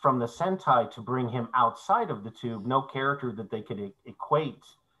reference from the Sentai to bring him outside of the tube, no character that they could equate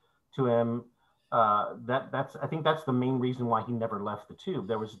to him. I think that's the main reason why he never left the tube.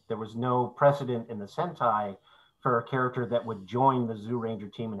 There was no precedent in the Sentai for a character that would join the Zoo Ranger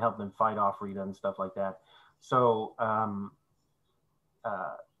team and help them fight off Rita and stuff like that. So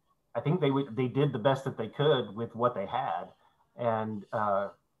I think they did the best that they could with what they had, and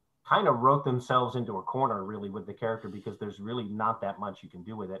kind of wrote themselves into a corner really with the character, because there's really not that much you can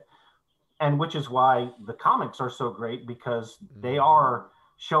do with it. And which is why the comics are so great, because they are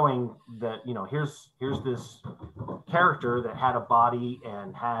showing that, you know, here's this character that had a body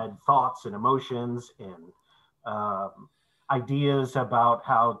and had thoughts and emotions and ideas about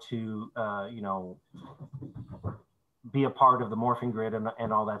how to you know, be a part of the Morphin Grid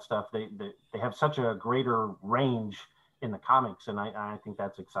and all that stuff. They have such a greater range in the comics, and I think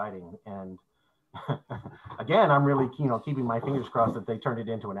that's exciting. And again, I'm really, you know, keeping my fingers crossed that they turn it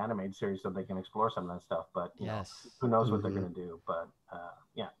into an animated series so they can explore some of that stuff. But you know, who knows what they're going to do? But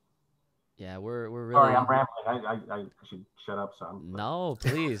yeah. Yeah, we're really. Sorry, I'm rambling. I should shut up, son. No,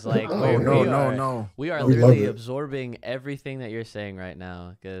 please. Like, no. We are literally absorbing everything that you're saying right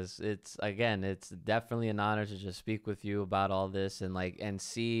now, because it's definitely an honor to just speak with you about all this and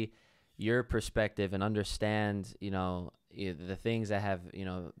see your perspective and understand, you know, the things that have, you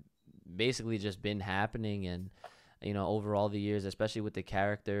know, basically just been happening, and, you know, over all the years, especially with the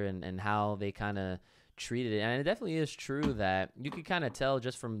character and how they kind of treated it. And it definitely is true that you could kind of tell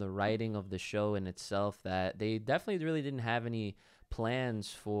just from the writing of the show in itself that they definitely really didn't have any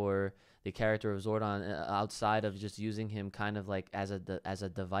plans for the character of Zordon outside of just using him kind of like as a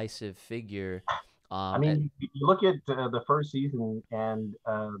divisive figure. I mean, you look at the first season and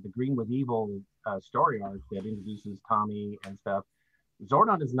the Green with Evil story arc that introduces Tommy and stuff.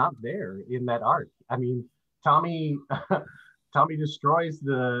 Zordon is not there in that arc. I mean, Tommy destroys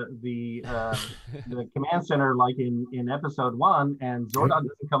the command center like in episode 1, and Zordon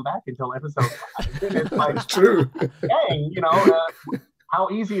doesn't come back until episode 5. It's like, it's true. Dang, you know, how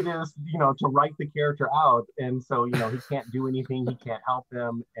easy it is, you know, to write the character out, and so, you know, he can't do anything, he can't help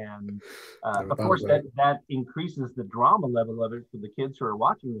them, and of course that increases the drama level of it for the kids who are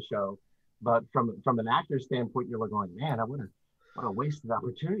watching the show. But from an actor standpoint, you're like going, man, what a wasted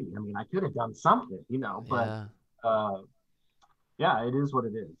opportunity. I mean, I could have done something, you know, but yeah, it is what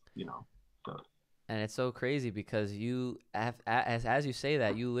it is, you know. So. And it's so crazy because you, as you say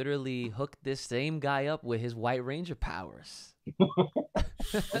that, you literally hooked this same guy up with his White Ranger powers.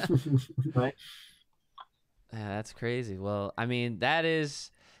 Right. Yeah, that's crazy. Well, I mean, that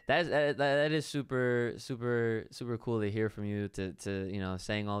is super cool to hear from you, to you know,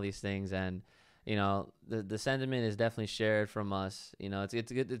 saying all these things. And you know, the sentiment is definitely shared from us. You know,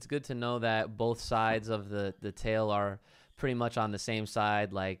 it's good to know that both sides of the tale are pretty much on the same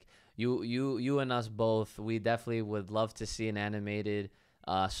side. Like you and us both, we definitely would love to see an animated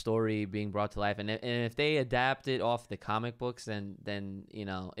story being brought to life, and if they adapt it off the comic books, then you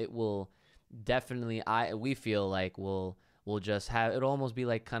know, it will definitely, we feel like we'll just have, it'll almost be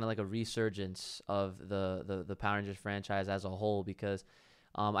like kind of like a resurgence of the Power Rangers franchise as a whole. Because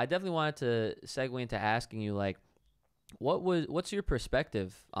I definitely wanted to segue into asking you, like, what's your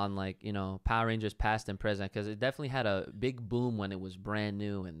perspective on, like, you know, Power Rangers past and present? Because it definitely had a big boom when it was brand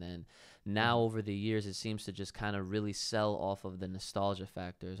new, and then now over the years it seems to just kind of really sell off of the nostalgia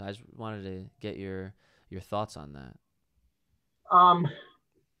factors. I just wanted to get your thoughts on that.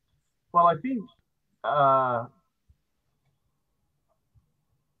 Well, I think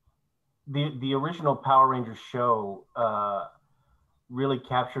the original Power Rangers show really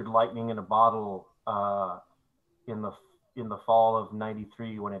captured lightning in a bottle in the fall of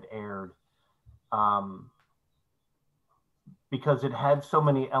 '93 when it aired, because it had so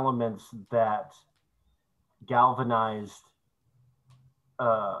many elements that galvanized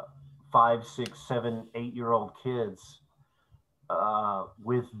 5, 6, 7, 8-year-old kids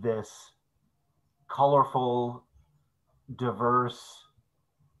with this colorful, diverse,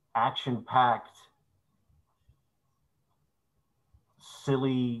 action-packed,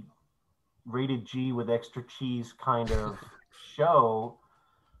 silly, rated G with extra cheese kind of show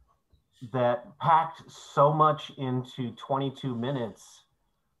that packed so much into 22 minutes.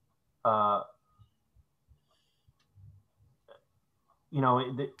 You know,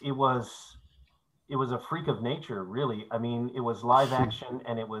 it was a freak of nature, really. I mean, it was live action,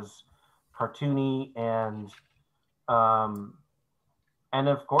 and it was cartoony, and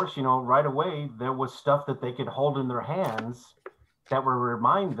of course, you know, right away there was stuff that they could hold in their hands that would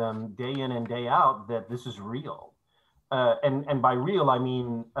remind them day in and day out that this is real. And by real, I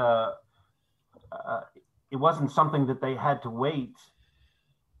mean it wasn't something that they had to wait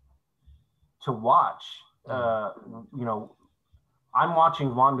to watch. You know, I'm watching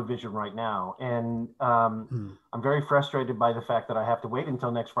WandaVision right now, and I'm very frustrated by the fact that I have to wait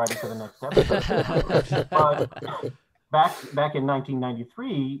until next Friday for the next episode. But back in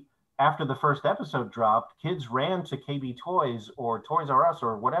 1993, after the first episode dropped, kids ran to KB Toys or Toys R Us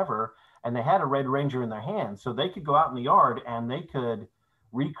or whatever, and they had a Red Ranger in their hands, so they could go out in the yard and they could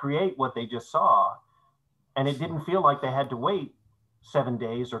recreate what they just saw, and it didn't feel like they had to wait 7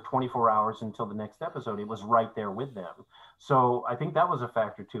 days or 24 hours until the next episode. It was right there with them. So I think that was a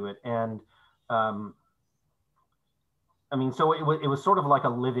factor to it. And I mean, so it was sort of like a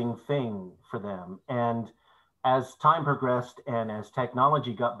living thing for them. And as time progressed and as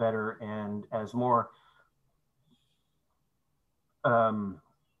technology got better and as more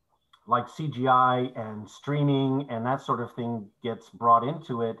like CGI and streaming and that sort of thing gets brought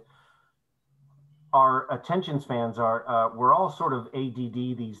into it, our attention spans are, we're all sort of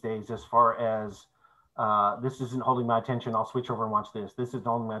ADD these days as far as this isn't holding my attention, I'll switch over and watch this. This isn't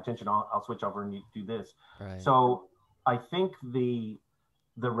holding my attention, I'll switch over and do this. Right. So I think the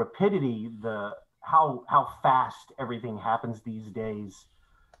rapidity, how fast everything happens these days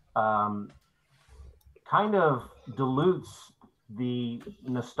kind of dilutes the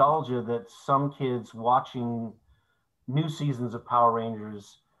nostalgia that some kids watching new seasons of Power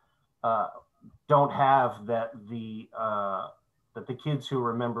Rangers don't have, that the kids who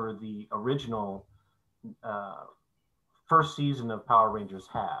remember the original first season of Power Rangers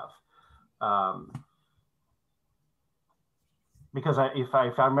have. Because if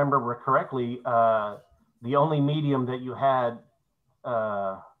I remember correctly, the only medium that you had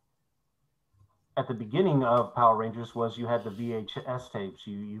at the beginning of Power Rangers was you had the VHS tapes.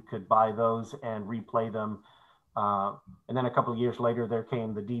 You could buy those and replay them. And then a couple of years later, there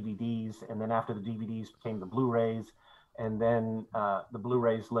came the DVDs. And then after the DVDs came the Blu-rays. And then the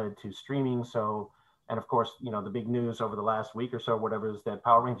Blu-rays led to streaming. So, and of course, you know, the big news over the last week or so, whatever, is that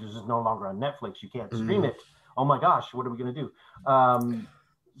Power Rangers is no longer on Netflix. You can't stream it. Oh my gosh, what are we going to do?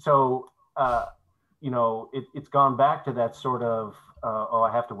 You know, it's gone back to that sort of, oh,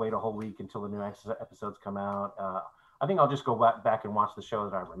 I have to wait a whole week until the new episodes come out. I think I'll just go back and watch the show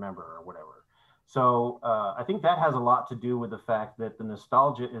that I remember or whatever. So I think that has a lot to do with the fact that the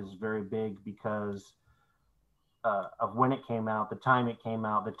nostalgia is very big because of when it came out, the time it came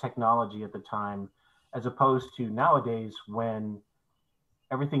out, the technology at the time, as opposed to nowadays when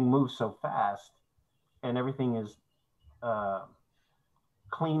everything moves so fast and everything is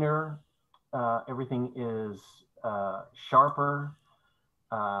cleaner, everything is sharper.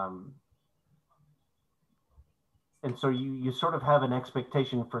 And so you sort of have an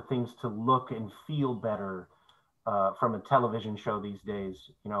expectation for things to look and feel better from a television show these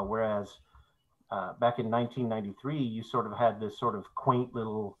days, you know, whereas back in 1993, you sort of had this sort of quaint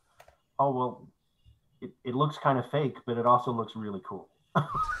little, oh, well, it looks kind of fake, but it also looks really cool.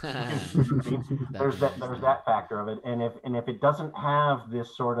 There's that factor of it. And if it doesn't have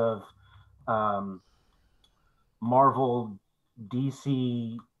this sort of Marvel,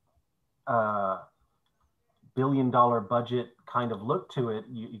 DC, billion-dollar budget kind of look to it,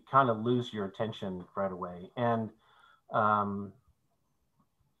 you kind of lose your attention right away. And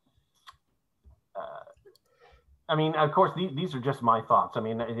I mean, of course, these are just my thoughts. I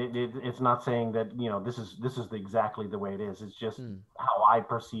mean, it's not saying that, you know, this is exactly the way it is. It's just how I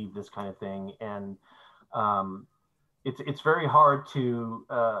perceive this kind of thing. And it's very hard to,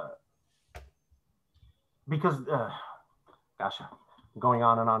 because, gosh, I'm going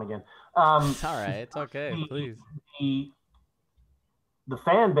on and on again. It's all right. It's okay. Please. The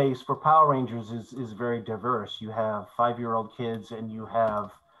fan base for Power Rangers is very diverse. You have 5-year-old kids and you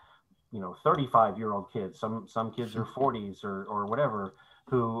have, you know, 35-year-old kids. Some kids are 40s or whatever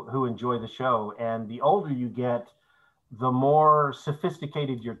who enjoy the show. And the older you get, the more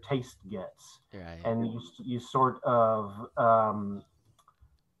sophisticated your taste gets. Right. And you sort of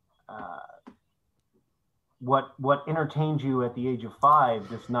what entertains you at the age of 5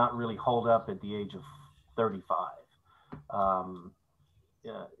 does not really hold up at the age of 35.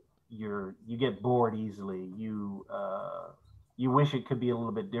 You get bored easily. You wish it could be a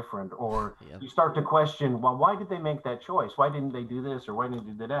little bit different, or you start to question, well, why did they make that choice? Why didn't they do this, or why didn't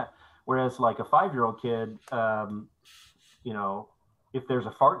they do that? Whereas like a 5-year-old kid, you know, if there's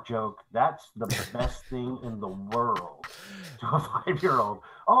a fart joke, that's the best thing in the world to a 5-year-old.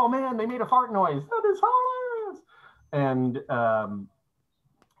 Oh man, they made a fart noise. That is hilarious. And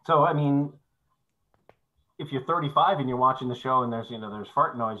so, I mean, if you're 35 and you're watching the show and there's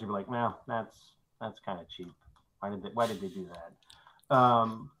fart noise, you'll be like, no, that's kind of cheap. Why did they do that?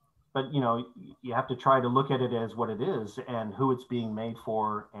 But you have to try to look at it as what it is and who it's being made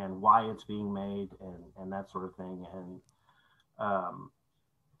for and why it's being made and that sort of thing. And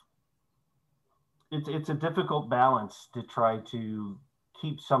it's a difficult balance to try to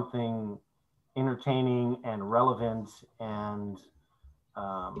keep something entertaining and relevant and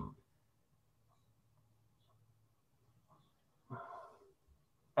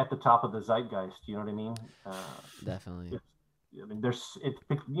at the top of the zeitgeist. You know what I mean? Definitely. I mean,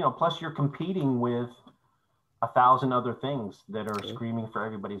 plus you're competing with 1,000 other things that are screaming for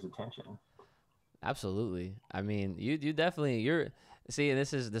everybody's attention. Absolutely. I mean, you definitely see,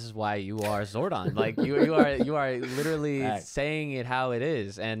 this is why you are Zordon. Like you are literally saying it how it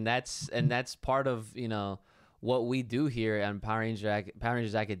is, and that's part of what we do here on Power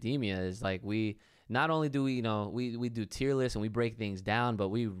Rangers Academia is like we not only do we do tier lists and we break things down, but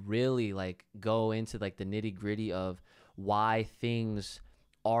we really like go into like the nitty gritty of why things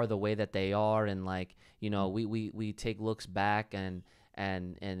are the way that they are, and like we take looks back and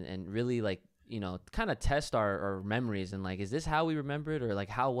really like kind of test our memories and like, is this how we remember it, or like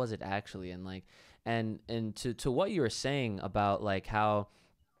how was it actually, and like and to what you were saying about like how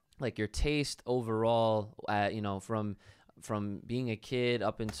like your taste overall from being a kid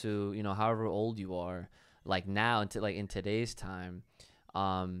up into however old you are, like now into like in today's time,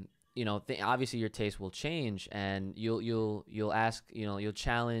 obviously your taste will change, and you'll ask, you'll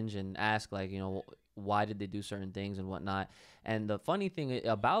challenge and ask like, why did they do certain things and whatnot. And the funny thing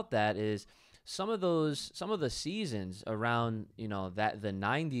about that is some of the seasons around that the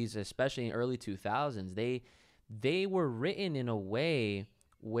 90s, especially in early 2000s, they were written in a way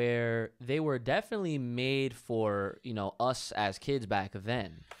where they were definitely made for us as kids back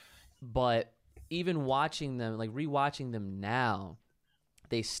then. But even watching them, like rewatching them now,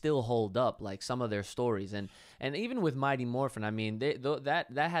 they still hold up, like some of their stories. And even with Mighty Morphin, I mean, that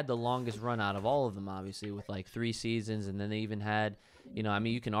had the longest run out of all of them, obviously, with like 3 seasons. And then they even had, I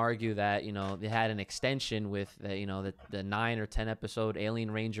mean, you can argue that, they had an extension with, the 9 or 10 episode Alien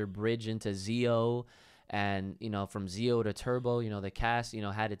Ranger bridge into Zeo. And, from Zeo to Turbo, the cast,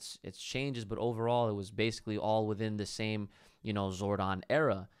 had its changes. But overall, it was basically all within the same, Zordon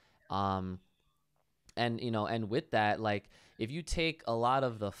era. And with that, like, if you take a lot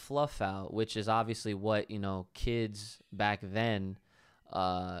of the fluff out, which is obviously what, kids back then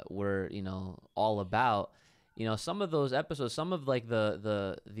were, all about, some of those episodes, some of like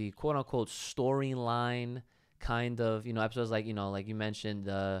the quote unquote storyline kind of, episodes like, like you mentioned,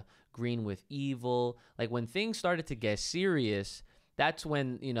 Green with Evil, like when things started to get serious, that's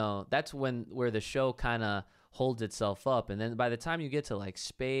when, where the show kind of holds itself up. And then by the time you get to like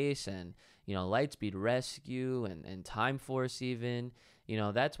Space and, Lightspeed Rescue and Time Force even,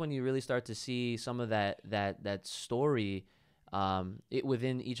 that's when you really start to see some of that story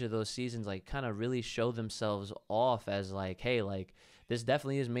within each of those seasons, like kind of really show themselves off as like, hey, like this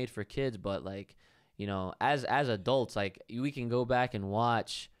definitely is made for kids, but like, as adults, like we can go back and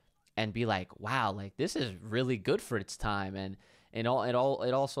watch and be like, wow, like this is really good for its time. And it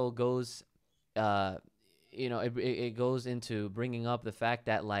also goes, it goes into bringing up the fact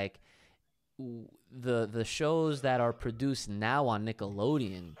that like the shows that are produced now on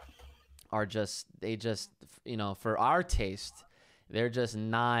Nickelodeon are just for our taste, they're just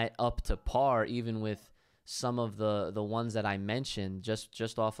not up to par, even with some of the ones that I mentioned,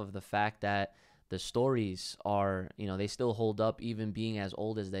 just off of the fact that the stories are, they still hold up even being as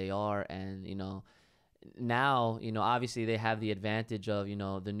old as they are. And now obviously they have the advantage of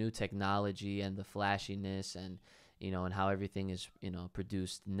the new technology and the flashiness and and how everything is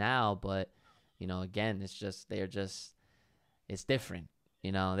produced now. But again, it's different.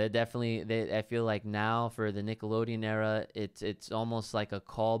 They're definitely, I feel like now for the Nickelodeon era, it's almost like a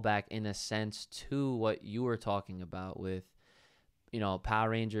callback in a sense to what you were talking about with, Power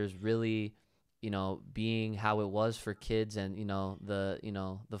Rangers really, being how it was for kids, and,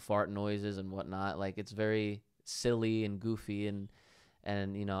 the fart noises and whatnot. Like it's very silly and goofy, and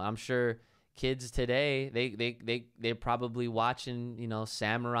I'm sure kids today, they're probably watching,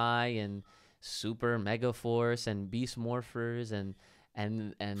 Samurai and Super Mega Force and Beast Morphers and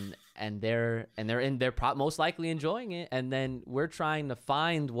they're most likely enjoying it, and then we're trying to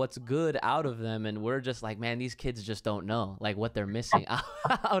find what's good out of them, and we're just like, man, these kids just don't know like what they're missing out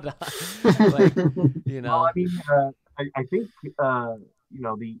on. Like, Well, I mean, I think the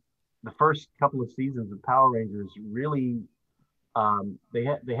first couple of seasons of Power Rangers really they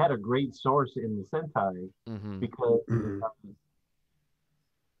had a great source in the Sentai Mm-hmm. because Mhm.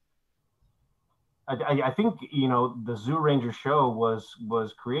 I think the Zoo Ranger show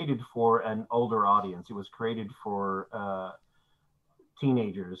was created for an older audience. It was created for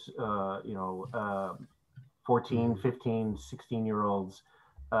teenagers, 14, Mhm. 15, 16-year olds.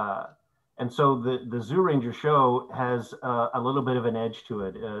 Uh, and so the Zoo Ranger show has a little bit of an edge to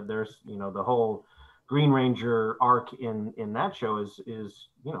it. There's, the whole Green Ranger arc in that show is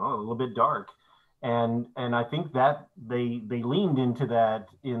a little bit dark. And I think that they leaned into that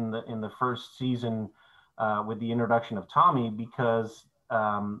in the first season with the introduction of Tommy because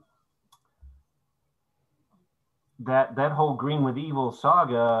that whole Green with Evil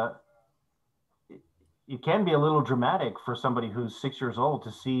saga it can be a little dramatic for somebody who's 6 years old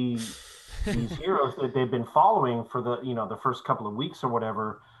to see these heroes that they've been following for the first couple of weeks or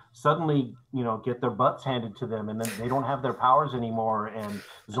whatever suddenly get their butts handed to them and then they don't have their powers anymore and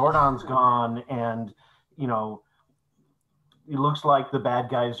Zordon's gone and you know it looks like the bad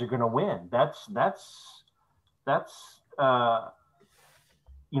guys are going to win. That's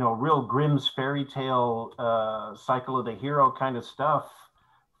real Grimm's fairy tale cycle of the hero kind of stuff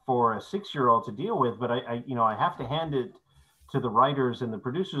for a 6-year old to deal with. But I have to hand it to the writers and the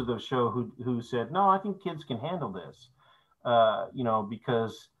producers of the show who said, no, I think kids can handle this.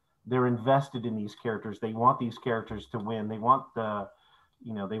 Because they're invested in these characters. They want these characters to win. They want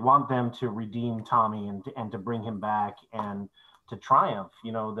them to redeem Tommy and to bring him back and to triumph.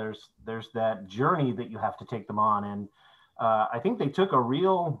 There's that journey that you have to take them on. And I think they took a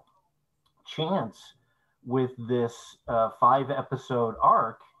real chance with this 5-episode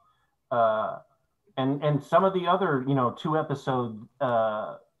arc and some of the other 2-episode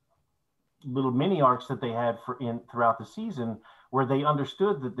little mini arcs that they had throughout the season where they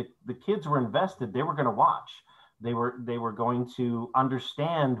understood that the kids were invested. They were going to watch. They were going to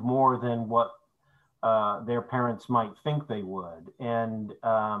understand more than what their parents might think they would. And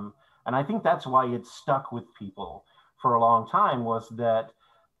I think that's why it stuck with people for a long time, was that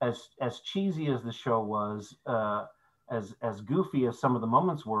as cheesy as the show was, as goofy as some of the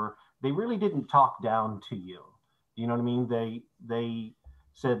moments were, they really didn't talk down to you. You know what I mean? They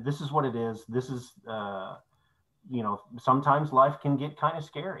said, this is what it is. This is, sometimes life can get kind of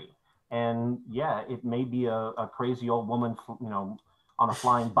scary. And yeah, it may be a crazy old woman, on a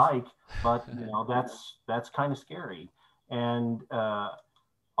flying bike, but that's kind of scary. And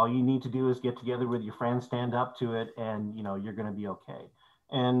all you need to do is get together with your friends, stand up to it, and you're going to be okay.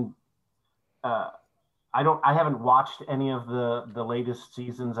 And I haven't watched any of the latest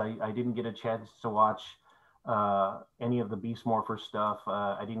seasons. I didn't get a chance to watch any of the Beast Morpher stuff.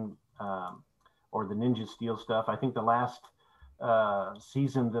 I didn't, or the Ninja Steel stuff. I think the last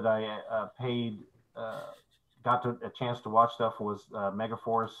season that I got a chance to watch stuff was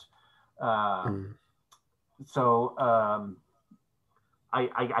Megaforce. Mhm. So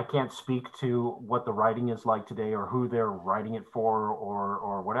I can't speak to what the writing is like today or who they're writing it for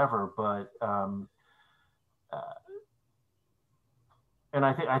or whatever, but and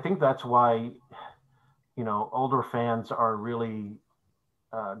I think that's why older fans are really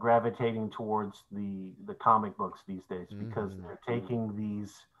gravitating towards the comic books these days because they're taking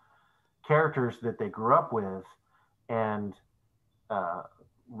these characters that they grew up with and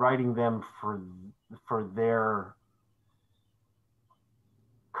writing them for their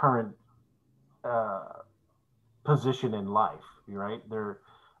current position in life, right?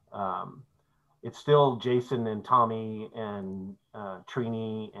 It's still Jason and Tommy and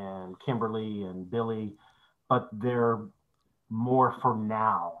Trini and Kimberly and Billy, but they're more for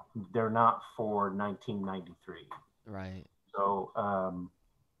now. They're not for 1993. Right. So,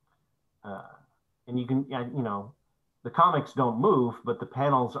 and you can, the comics don't move, but the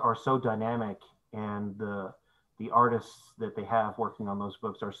panels are so dynamic, and the artists that they have working on those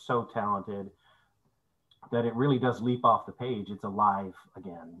books are so talented that it really does leap off the page. It's alive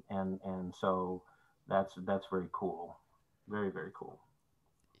again, and so that's very cool, very very cool.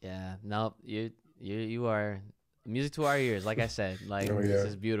 Yeah. No, you are music to our ears. Like I said, like Oh, this yeah.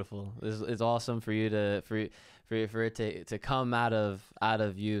 is beautiful. This is awesome for you for it to come out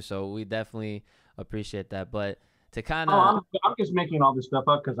of you. So we definitely appreciate that. But to kind Oh, of I'm just making all this stuff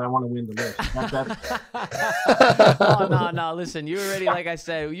up because I want to win the list. oh no! Listen, you already, like I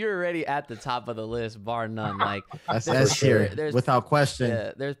said, you're already at the top of the list, bar none. Like That's there's- S tier, there's- without question.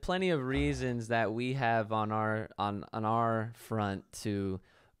 yeah, there's plenty of reasons that we have on our front to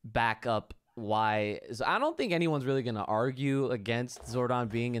back up why. So I don't think anyone's really gonna argue against Zordon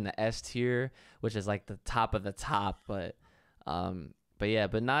being in the S tier, which is like the top of the top. But yeah,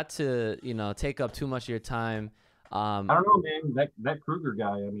 but not to take up too much of your time. I don't know, man. That Kruger guy.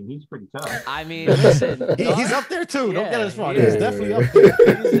 I mean, he's pretty tough. I mean, listen, he's up there too. Don't get us wrong. Yeah, He's definitely up there.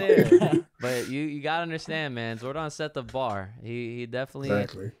 He's there. But you gotta understand, man. Zordon set the bar. He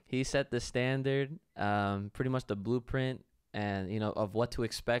definitely he set the standard. Pretty much the blueprint, and of what to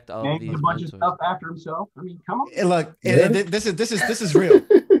expect of these a bunch mentors. of stuff after himself. I mean, come on. Hey, look, this is real.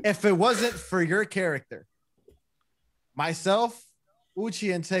 If it wasn't for your character, myself,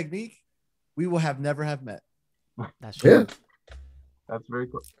 Uchi, and Technique, we will never have met. That's true. Yeah. That's very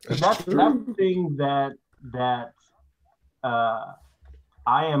cool. That's the thing that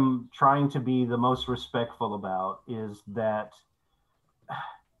I am trying to be the most respectful about, is that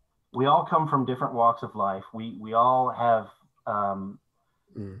we all come from different walks of life. We all have our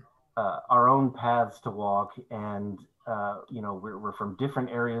own paths to walk, and we're from different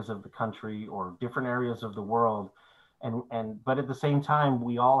areas of the country or different areas of the world, but at the same time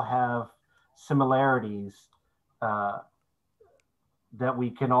we all have similarities that we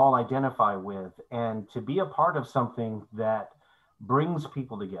can all identify with, and to be a part of something that brings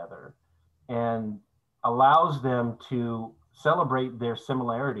people together and allows them to celebrate their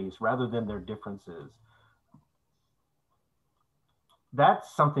similarities rather than their differences.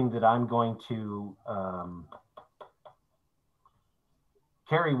 That's something that I'm going to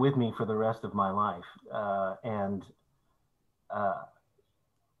carry with me for the rest of my life, and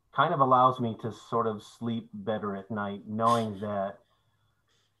kind of allows me to sort of sleep better at night, knowing that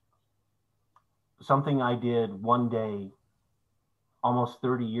something I did one day almost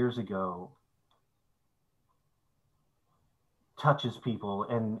 30 years ago touches people,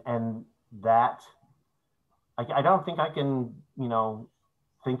 and that I don't think I can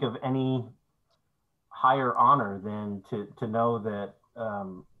think of any higher honor than to know that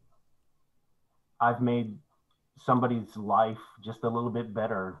I've made somebody's life just a little bit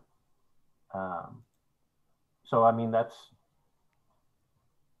better. So I mean, that's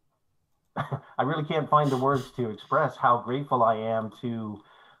I really can't find the words to express how grateful I am to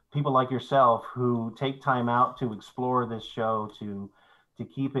people like yourself who take time out to explore this show, to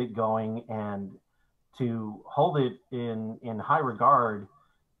keep it going, and to hold it in high regard.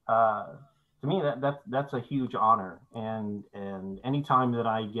 To me, that's a huge honor, and anytime that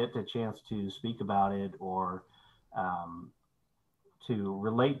I get the chance to speak about it or to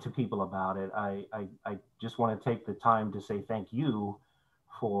relate to people about it, I just want to take the time to say thank you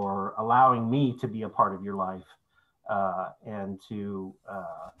for allowing me to be a part of your life, and to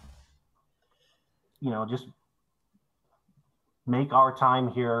just make our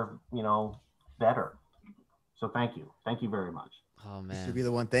time here better. So thank you very much. Oh man, you should be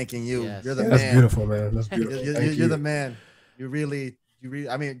the one thanking you. Yes. You're the man. That's beautiful, man. That's beautiful. You're the man. You really.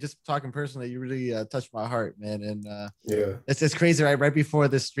 I mean, just talking personally, you really touched my heart, man. And yeah, it's crazy. Right before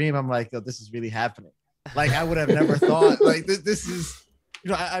this stream, I'm like, oh, this is really happening. Like I would have never thought. Like this is,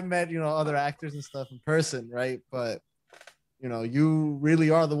 I met other actors and stuff in person, right? But you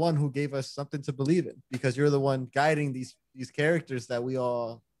really are the one who gave us something to believe in, because you're the one guiding these characters that we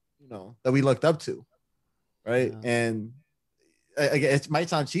all that we looked up to, right? Yeah. And it might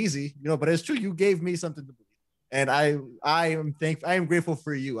sound cheesy, but it's true. You gave me something to believe. And I am thankful. I am grateful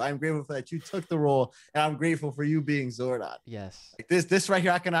for you. I am grateful for that you took the role, and I'm grateful for you being Zordon. Yes. Like this right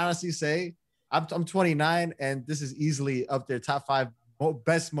here, I can honestly say, I'm 29, and this is easily up there, top 5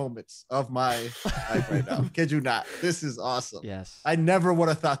 best moments of my life right now. Kid you not. This is awesome. Yes. I never would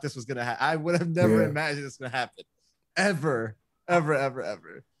have thought this was gonna happen. I would have never imagined this was gonna happen, ever.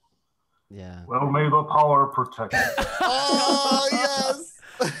 Yeah. Well, may the power protect you. Oh yes.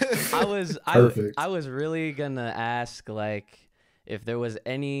 I was really gonna ask, like, if there was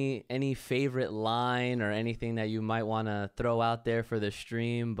any favorite line or anything that you might want to throw out there for the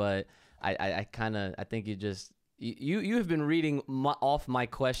stream, but I think you have been reading off my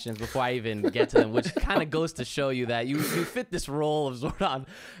questions before I even get to them, which kind of goes to show you that you fit this role of Zordon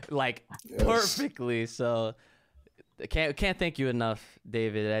like perfectly. So I can't thank you enough,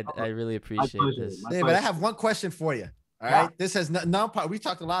 David. I really appreciate this. David, I have one question for you. All right, this has we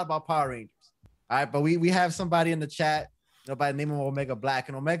talked a lot about Power Rangers. All right, but we have somebody in the chat, by the name of Omega Black,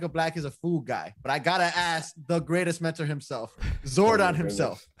 and Omega Black is a food guy. But I gotta ask the greatest mentor himself, Zordon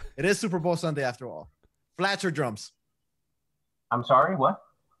himself. It is Super Bowl Sunday after all. Flats or drums? I'm sorry, what?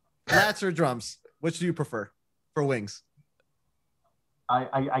 Flats or drums? Which do you prefer for wings?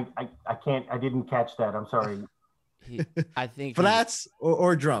 I can't. I didn't catch that. I'm sorry. I think flats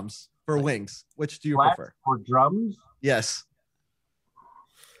or drums for wings. Which do you prefer? Or drums? Yes.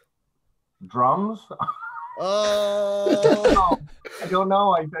 Drums? Oh, I don't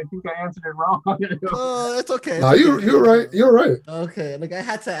know. I think I answered it wrong. oh, it's okay. No, you're right. You're right. Okay, like I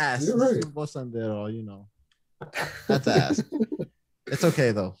had to ask. You're right. Super Bowl Sunday, or you know, had to ask. It's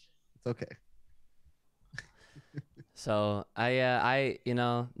okay though. It's okay. So I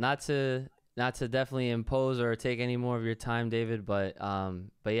not to definitely impose or take any more of your time, David, but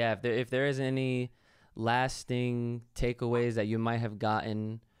yeah, if there is any lasting takeaways that you might have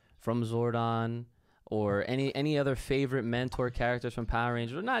gotten from Zordon, or any other favorite mentor characters from Power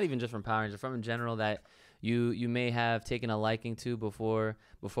Rangers, or not even just from Power Rangers, from in general, that you may have taken a liking to before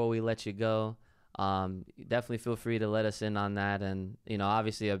we let you go, definitely feel free to let us in on that. And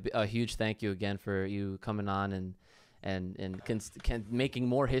obviously a huge thank you again for you coming on and making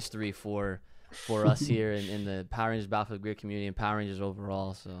more history for us here in the Power Rangers Battlefield Grid community and Power Rangers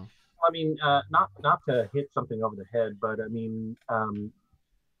overall. So I mean, not to hit something over the head, but I mean,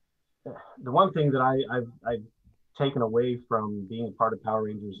 the one thing that I've taken away from being a part of Power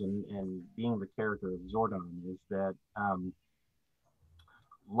Rangers and being the character of Zordon is that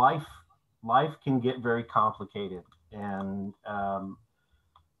life can get very complicated, and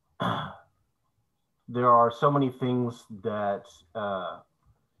there are so many things that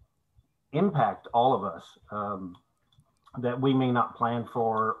impact all of us, that we may not plan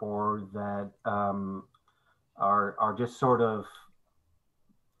for, or that are just sort of,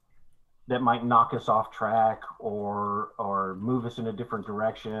 that might knock us off track, or move us in a different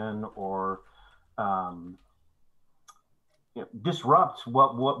direction, or disrupt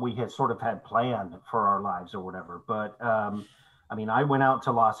what we had sort of had planned for our lives or whatever. But I mean, I went out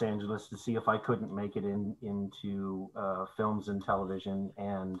to Los Angeles to see if I couldn't make it into films and television,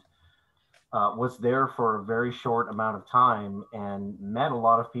 and was there for a very short amount of time, and met a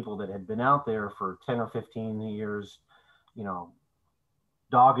lot of people that had been out there for 10 or 15 years,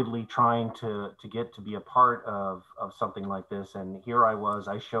 doggedly trying to get to be a part of something like this. And here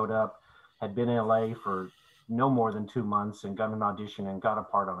I showed up, had been in LA for no more than 2 months, and got an audition and got a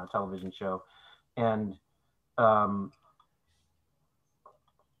part on a television show. And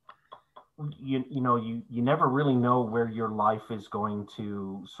you never really know where your life is going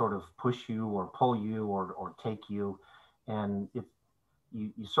to sort of push you or pull you or take you. And if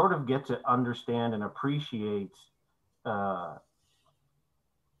you sort of get to understand and appreciate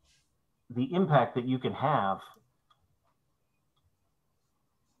the impact that you can have,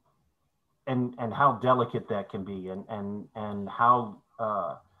 and how delicate that can be, and how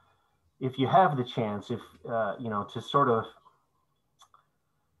if you have the chance, if to sort of,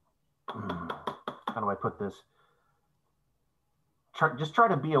 how do I put this, try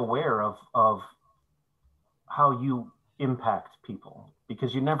to be aware of how you impact people,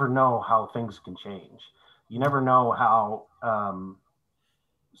 because you never know how things can change. You never know how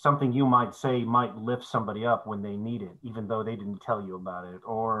something you might say might lift somebody up when they need it, even though they didn't tell you about it.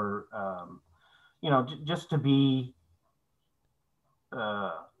 Or just to be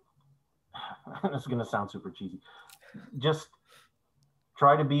this is going to sound super cheesy, just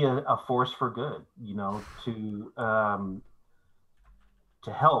try to be a force for good,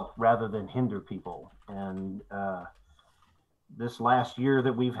 to help rather than hinder people. And this last year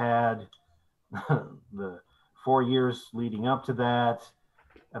that we've had, the 4 years leading up to that,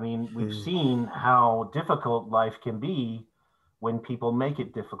 I mean, we've seen how difficult life can be when people make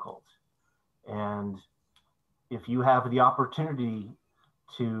it difficult. And if you have the opportunity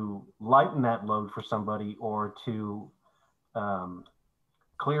to lighten that load for somebody, or to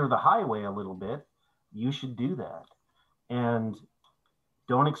clear the highway a little bit, you should do that. And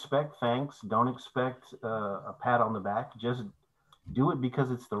don't expect thanks. Don't expect a pat on the back. Just do it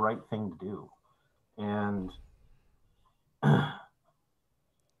because it's the right thing to do. And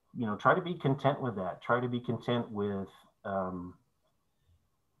try to be content with that. Try to be content with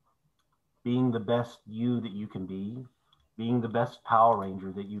being the best you that you can be, being the best Power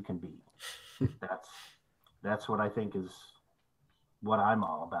Ranger that you can be. That's what I think is what I'm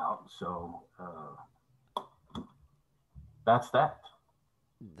all about. So that's that.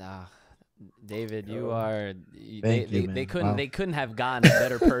 David, you are. They couldn't have gotten a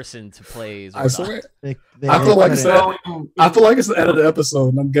better person to play Zordon. I swear. I feel like it's the end of the episode,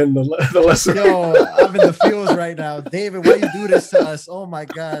 and I'm getting the lesson. Yo, I'm in the feels right now, David. Why you do this to us? Oh my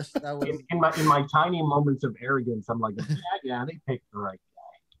gosh, that was in my tiny moments of arrogance. I'm like, yeah, they picked the right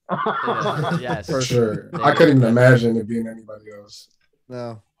guy. Yes, for sure. I couldn't even imagine it being anybody else.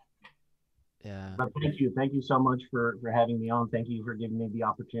 No. Yeah. But thank you so much for having me on. Thank you for giving me the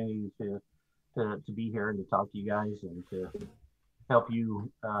opportunity to be here and to talk to you guys, and to help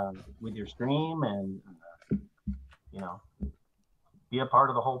you with your stream, and be a part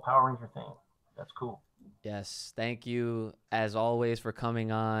of the whole Power Ranger thing. That's cool. Yes, thank you as always for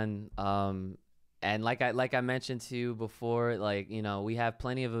coming on. And like I mentioned to you before, like, you know, we have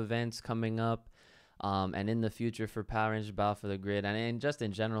plenty of events coming up, and in the future for Power Rangers Battle for the Grid, and just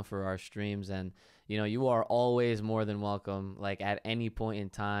in general for our streams. And you know, you are always more than welcome. Like at any point in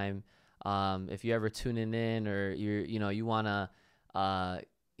time, if you're ever tuning in, or you wanna,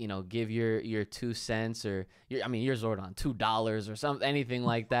 you know, give your 2 cents, or I mean, you're Zordon, $2 or something, anything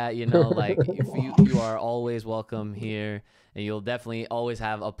like that, you know, like if you are always welcome here, and you'll definitely always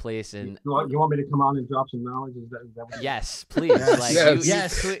have a place in. You want me to come on and drop some knowledge? Is that what Yes, please. Like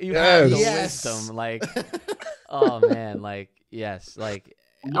you have the wisdom. Like, oh man, like yes, like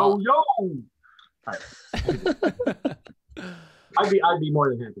yo. All right. I'd be more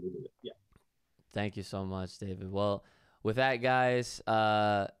than happy to do it. Yeah. Thank you so much, David. Well, with that, guys,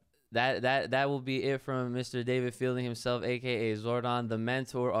 that will be it from Mr. David Feilding himself, aka Zordon, the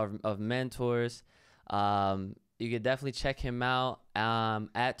mentor of mentors. You could definitely check him out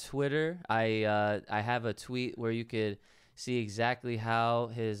at Twitter. I have a tweet where you could see exactly how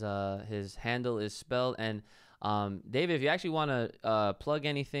his handle is spelled. And David, if you actually want to plug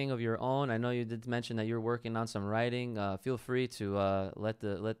anything of your own, I know you did mention that you're working on some writing. Feel free to let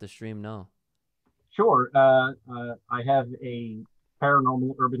the stream know. Sure. I have a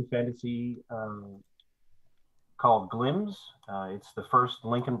paranormal urban fantasy called Glims. It's the first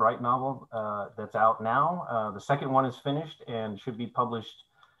Lincoln Bright novel that's out now. The second one is finished and should be published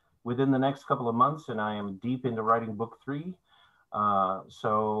within the next couple of months, and I am deep into writing book 3.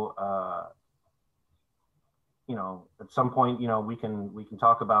 You know, at some point, you know, we can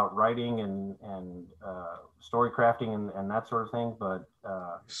talk about writing and story crafting and that sort of thing. But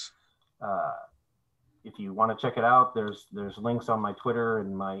if you want to check it out, there's links on my Twitter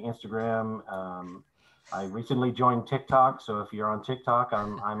and my Instagram. I recently joined TikTok, so if you're on TikTok,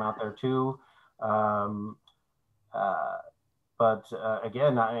 I'm out there too.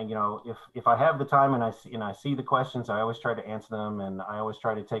 Again, you know, if I have the time and I see the questions, I always try to answer them, and I always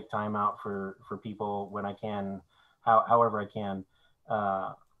try to take time out for people when I can, however I can.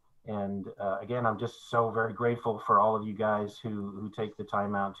 Again, I'm just so very grateful for all of you guys who take the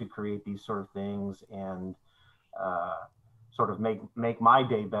time out to create these sort of things and sort of make my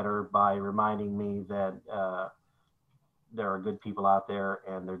day better by reminding me that there are good people out there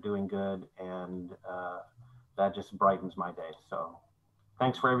and they're doing good, and that just brightens my day. So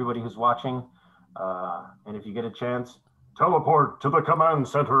thanks for everybody who's watching. And if you get a chance, teleport to the command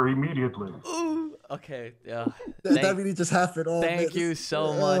center immediately. Ooh, okay. Yeah. That really just happened. Oh, thank you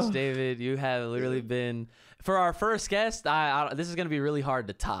so much, David. You have literally been, for our first guest, this is going to be really hard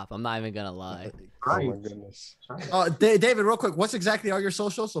to top. I'm not even going to lie. Right. Oh my goodness. David, real quick, what's exactly are your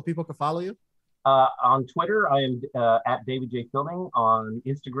socials so people can follow you? On Twitter, I am at David J. Feilding. On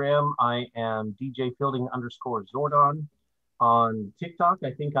Instagram, I am DJ Feilding _Zordon. On TikTok,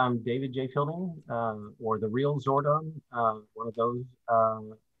 I think I'm David J. Feilding or the real Zordon, one of those.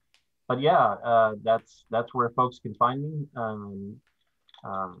 But yeah, that's where folks can find me.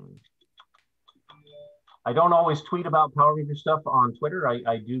 I don't always tweet about Power Ranger stuff on Twitter.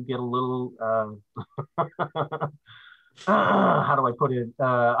 I do get a little, how do I put it?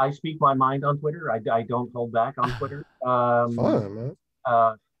 I speak my mind on Twitter. I don't hold back on Twitter. Fun, man.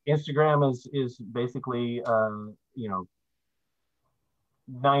 Instagram is basically, you know,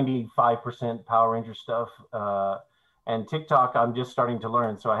 95% Power Ranger stuff. And TikTok, I'm just starting to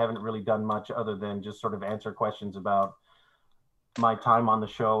learn, so I haven't really done much other than just sort of answer questions about my time on the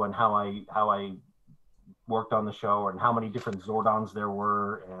show and how I worked on the show and how many different Zordons there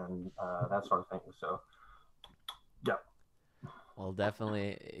were and that sort of thing. So, yeah. Well,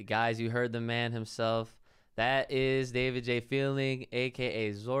 definitely, guys, you heard the man himself. That is David J. Feilding,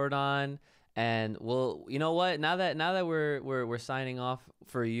 aka Zordon. And well, you know what? Now that we're signing off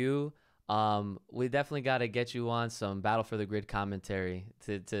for you, we definitely got to get you on some Battle for the Grid commentary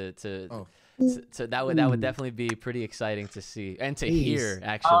that would definitely be pretty exciting to see and to hear.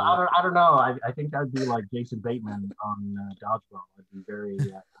 Actually, I don't know. I think I'd be like Jason Bateman on Dodgeball. I'd be very.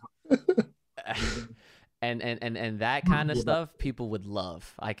 And that kind of stuff people would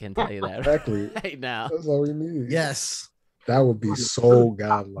love. I can tell you that Exactly. right now. That's all we need. Yes. That would be so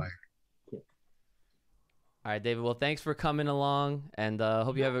godlike. All right, David. Well, thanks for coming along, and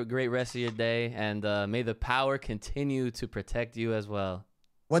hope you have a great rest of your day. And may the power continue to protect you as well.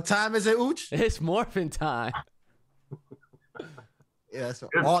 What time is it, Uch? It's Morphin time. Yeah, so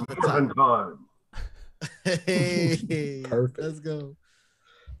It's all the time. Hey, Perfect. Let's go.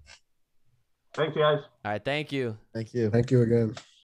 Thanks, guys. All right, thank you. Thank you. Thank you again.